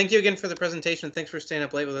cool. Thank you again for the presentation. Thanks for staying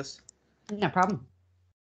up late with us. No problem.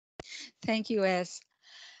 Thank you, Wes.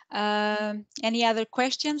 Any other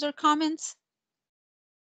questions or comments?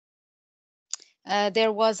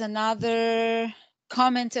 There was another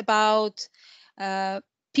comment about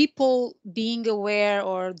people being aware,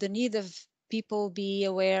 or the need of people be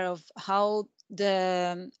aware of how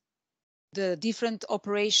the different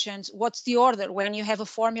operations, what's the order when you have a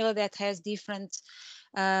formula that has different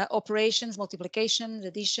operations, multiplications,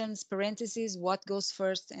 additions, parentheses, what goes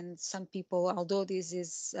first. And some people, although this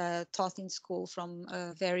is taught in school from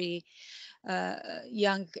a very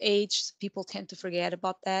young age, people tend to forget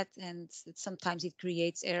about that, and sometimes it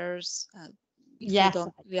creates errors if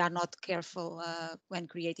we are not careful when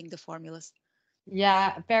creating the formulas.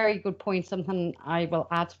 Yeah, very good point. Something I will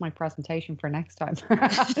add to my presentation for next time.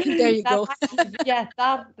 There you go. Yeah,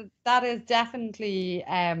 that is definitely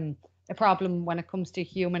a problem when it comes to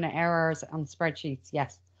human errors on spreadsheets.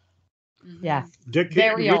 Yes. Mm-hmm. Yeah. Dick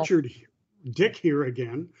here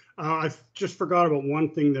again. I just forgot about one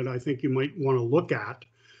thing that I think you might want to look at.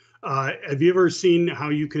 Have you ever seen how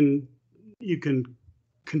you can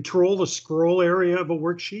control the scroll area of a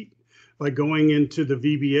worksheet by going into the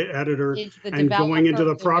VBA editor and going into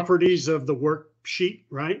the properties of the worksheet,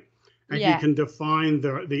 right? And you can define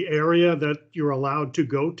the area that you're allowed to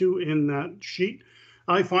go to in that sheet.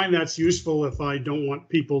 I find that's useful if I don't want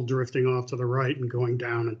people drifting off to the right and going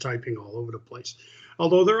down and typing all over the place.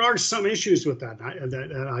 Although there are some issues with that,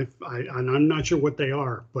 and I'm not sure what they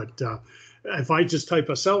are, but if I just type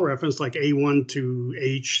a cell reference like A1 to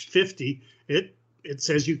H50, it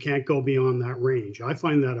says you can't go beyond that range. I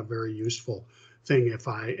find that a very useful thing if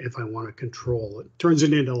I want to control it. Turns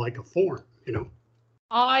it into like a form, you know.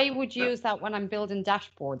 I would use that when I'm building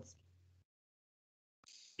dashboards.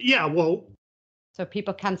 Yeah, well, so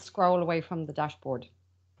people can scroll away from the dashboard.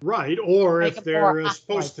 Right, or Make if it more they're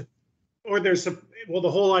supposed app-like. to, or there's a, well,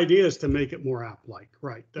 the whole idea is to make it more app-like,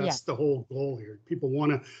 right? That's Yeah. the whole goal here. People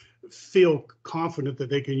want to feel confident that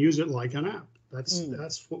they can use it like an app.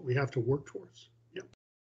 That's what we have to work towards. Yeah.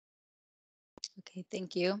 Okay,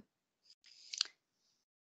 thank you.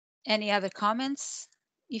 Any other comments?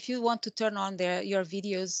 If you want to turn on your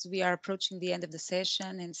videos, we are approaching the end of the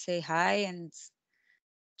session, and say hi, and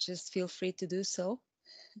just feel free to do so.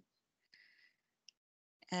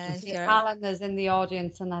 Alan is in the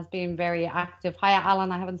audience and has been very active. Hi,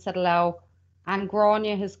 Alan. I haven't said hello. And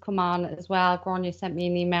Grania has come on as well. Grania sent me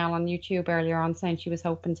an email on YouTube earlier on saying she was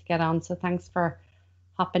hoping to get on. So thanks for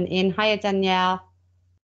hopping in. Hiya, Danielle.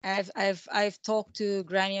 I've talked to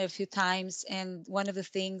Grania a few times, and one of the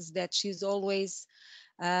things that she's always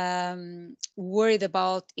worried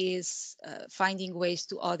about is finding ways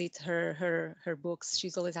to audit her books.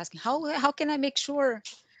 She's always asking, how can I make sure?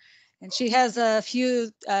 And she has a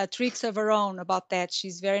few tricks of her own about that.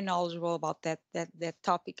 She's very knowledgeable about that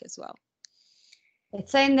topic as well.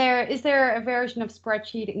 It's saying there, is there a version of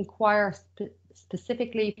Spreadsheet Inquire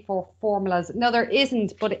specifically for formulas? No, there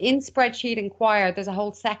isn't, but in Spreadsheet Inquire, there's a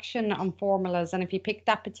whole section on formulas. And if you pick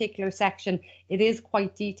that particular section, it is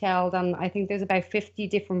quite detailed. And I think there's about 50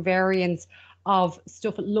 different variants of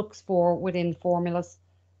stuff it looks for within formulas.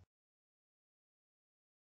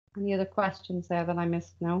 Any other questions there that I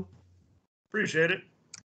missed? No? Appreciate it.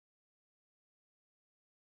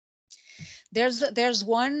 There's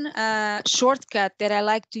one shortcut that I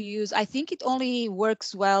like to use. I think it only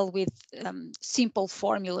works well with simple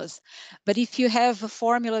formulas. But if you have a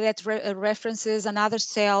formula that references another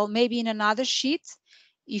cell, maybe in another sheet,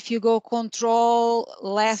 if you go Control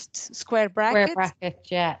left square bracket,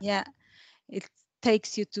 yeah, it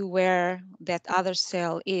takes you to where that other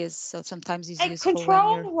cell is. So sometimes it's useful.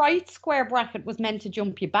 Control right square bracket was meant to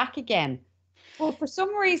jump you back again. Well, for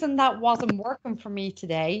some reason that wasn't working for me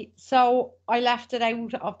today, so I left it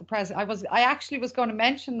out of the present. I actually was going to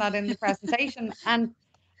mention that in the presentation, and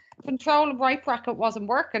Control right bracket wasn't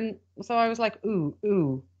working. So I was like,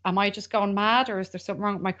 ooh, am I just going mad, or is there something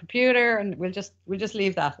wrong with my computer? And we'll just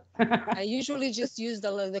leave that. I usually just use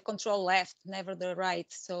the Control left, never the right.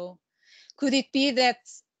 So could it be that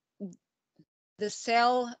the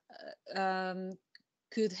cell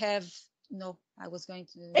could have? No, I was going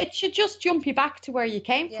to. It should just jump you back to where you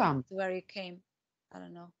came from. To where you came. I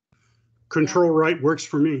don't know. Control right works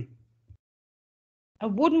for me. It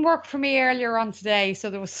wouldn't work for me earlier on today, so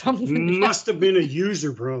there was something. Must have been a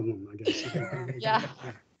user problem, I guess. Yeah.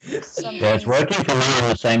 Yeah, it's working for me on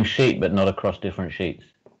the same sheet, but not across different sheets.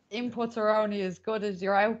 Inputs are only as good as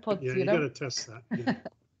your outputs, yeah, you know. You got to test that.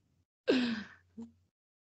 Yeah.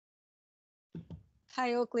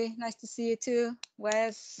 Hi, Oakley. Nice to see you too.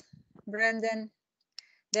 Wes, Brendan.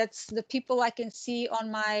 That's the people I can see on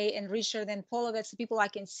my, and Richard and Paula, that's the people I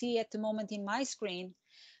can see at the moment in my screen.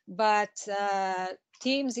 But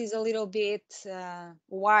Teams is a little bit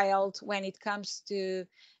wild when it comes to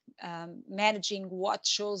managing what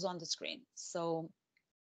shows on the screen. So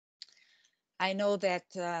I know that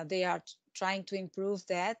they are trying to improve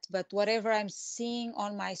that, but whatever I'm seeing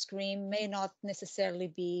on my screen may not necessarily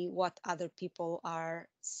be what other people are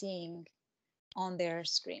seeing on their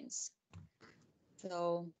screens.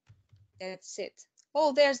 So that's it.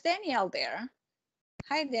 Oh, there's Danielle there.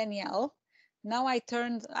 Hi, Danielle. Now I've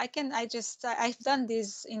done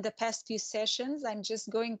this in the past few sessions. I'm just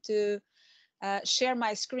going to share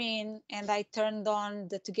my screen, and I turned on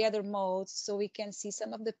the together mode so we can see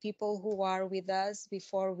some of the people who are with us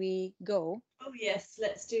before we go. Oh yes,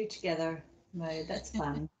 let's do together mode. That's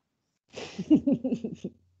fun.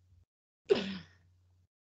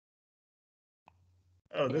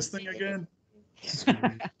 Oh, this thing again?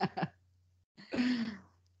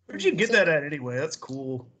 Where'd you get that at anyway? That's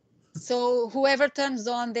cool. So whoever turns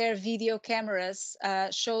on their video cameras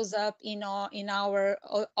shows up in our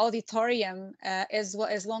auditorium as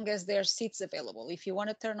long as there are seats available. If you want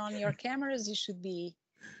to turn on your cameras, you should be.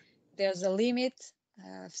 There's a limit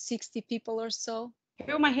of 60 people or so.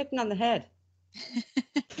 Who am I hitting on the head?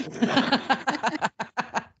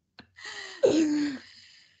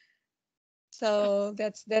 So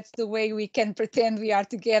that's the way we can pretend we are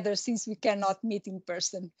together, since we cannot meet in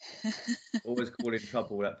person. Always calling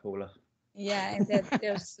trouble, that Paula. Yeah, and that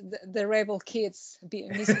there's the rebel kids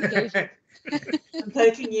misbehaving. I'm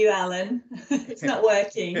poking you, Alan. It's not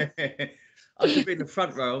working. I should be in the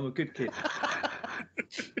front row. I'm a good kid.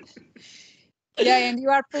 Yeah, and you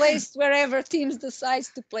are placed wherever Teams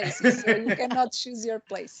decides to place you, so you cannot choose your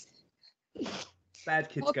place. Bad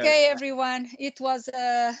kids Okay, go. everyone, it was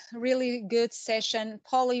a really good session.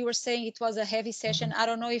 Paula, you were saying it was a heavy session. I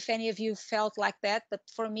don't know if any of you felt like that, but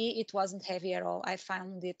for me, it wasn't heavy at all. I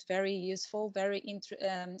found it very useful, very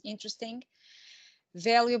interesting,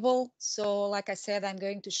 valuable. So like I said, I'm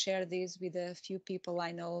going to share this with a few people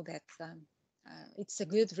I know that it's a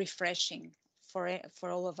good refreshing for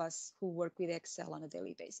all of us who work with Excel on a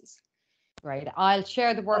daily basis. Right. I'll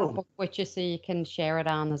share the workbook with you so you can share it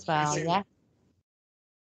on as well. Yeah.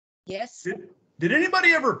 Yes. Did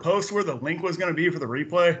anybody ever post where the link was going to be for the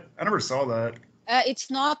replay? I never saw that. It's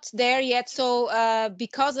not there yet. So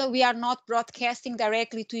because we are not broadcasting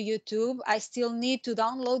directly to YouTube, I still need to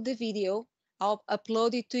download the video. I'll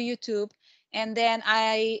upload it to YouTube. And then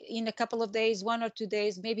in a couple of days, 1 or 2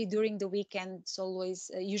 days, maybe during the weekend, it's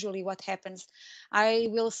always usually what happens, I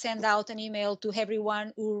will send out an email to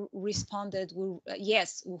everyone who responded, who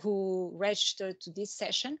registered to this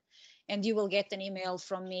session. And you will get an email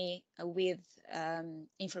from me with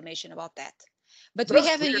information about that. But we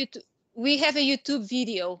have a YouTube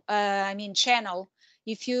video, channel.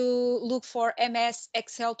 If you look for MS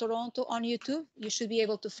Excel Toronto on YouTube, you should be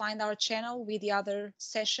able to find our channel with the other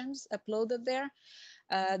sessions uploaded there.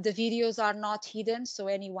 The videos are not hidden, so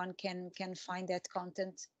anyone can find that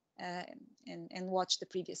content and watch the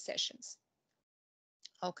previous sessions.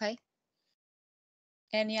 Okay.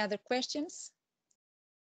 Any other questions?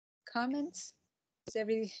 Comments?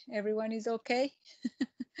 Everyone is okay?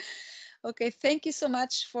 Okay, thank you so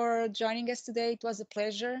much for joining us today. It was a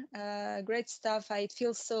pleasure. Great stuff. It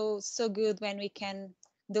feels so good when we can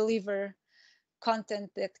deliver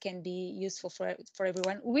content that can be useful for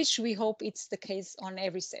everyone, which we hope it's the case on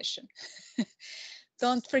every session.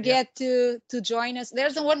 Don't forget to join us.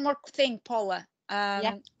 There's one more thing, Paula.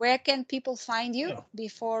 Where can people find you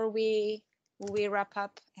before we wrap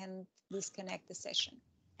up and disconnect the session?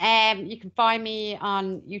 You can find me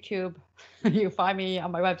on YouTube. You can find me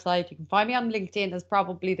on my website. You can find me on LinkedIn. Is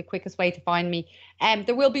probably the quickest way to find me.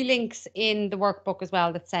 There will be links in the workbook as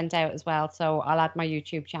well that's sent out as well. So I'll add my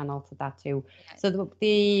YouTube channel to that too. Okay. So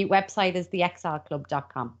the website is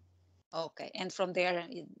theexcelclub.com. Okay, and from there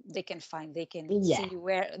they can see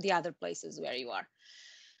where the other places where you are.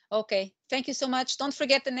 Okay, thank you so much. Don't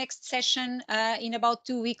forget the next session in about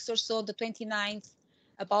 2 weeks or so, the 29th.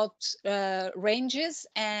 About ranges,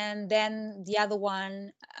 and then the other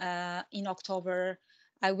one in October.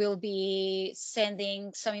 I will be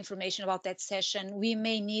sending some information about that session. We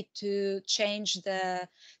may need to change the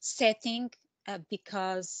setting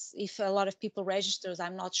because if a lot of people registers,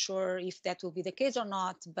 I'm not sure if that will be the case or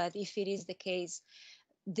not, but if it is the case,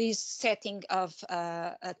 this setting of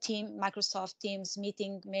a Microsoft Teams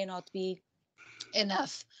meeting may not be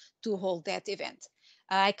enough to hold that event.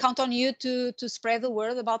 I count on you to spread the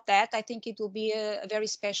word about that. I think it will be a very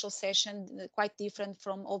special session, quite different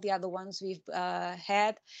from all the other ones we've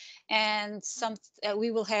had. And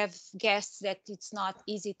we will have guests that it's not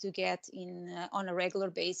easy to get in on a regular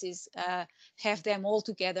basis, have them all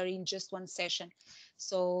together in just one session.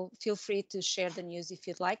 So feel free to share the news if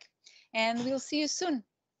you'd like. And we'll see you soon.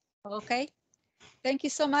 Okay. Thank you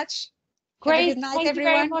so much. Great. Have a good night, Thank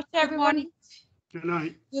everyone. You very much, everyone. Good morning. Good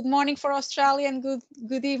night. Good morning for Australia and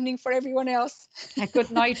good evening for everyone else.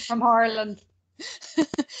 Good night from Ireland.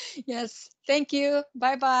 Yes, thank you.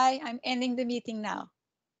 Bye-bye. I'm ending the meeting now.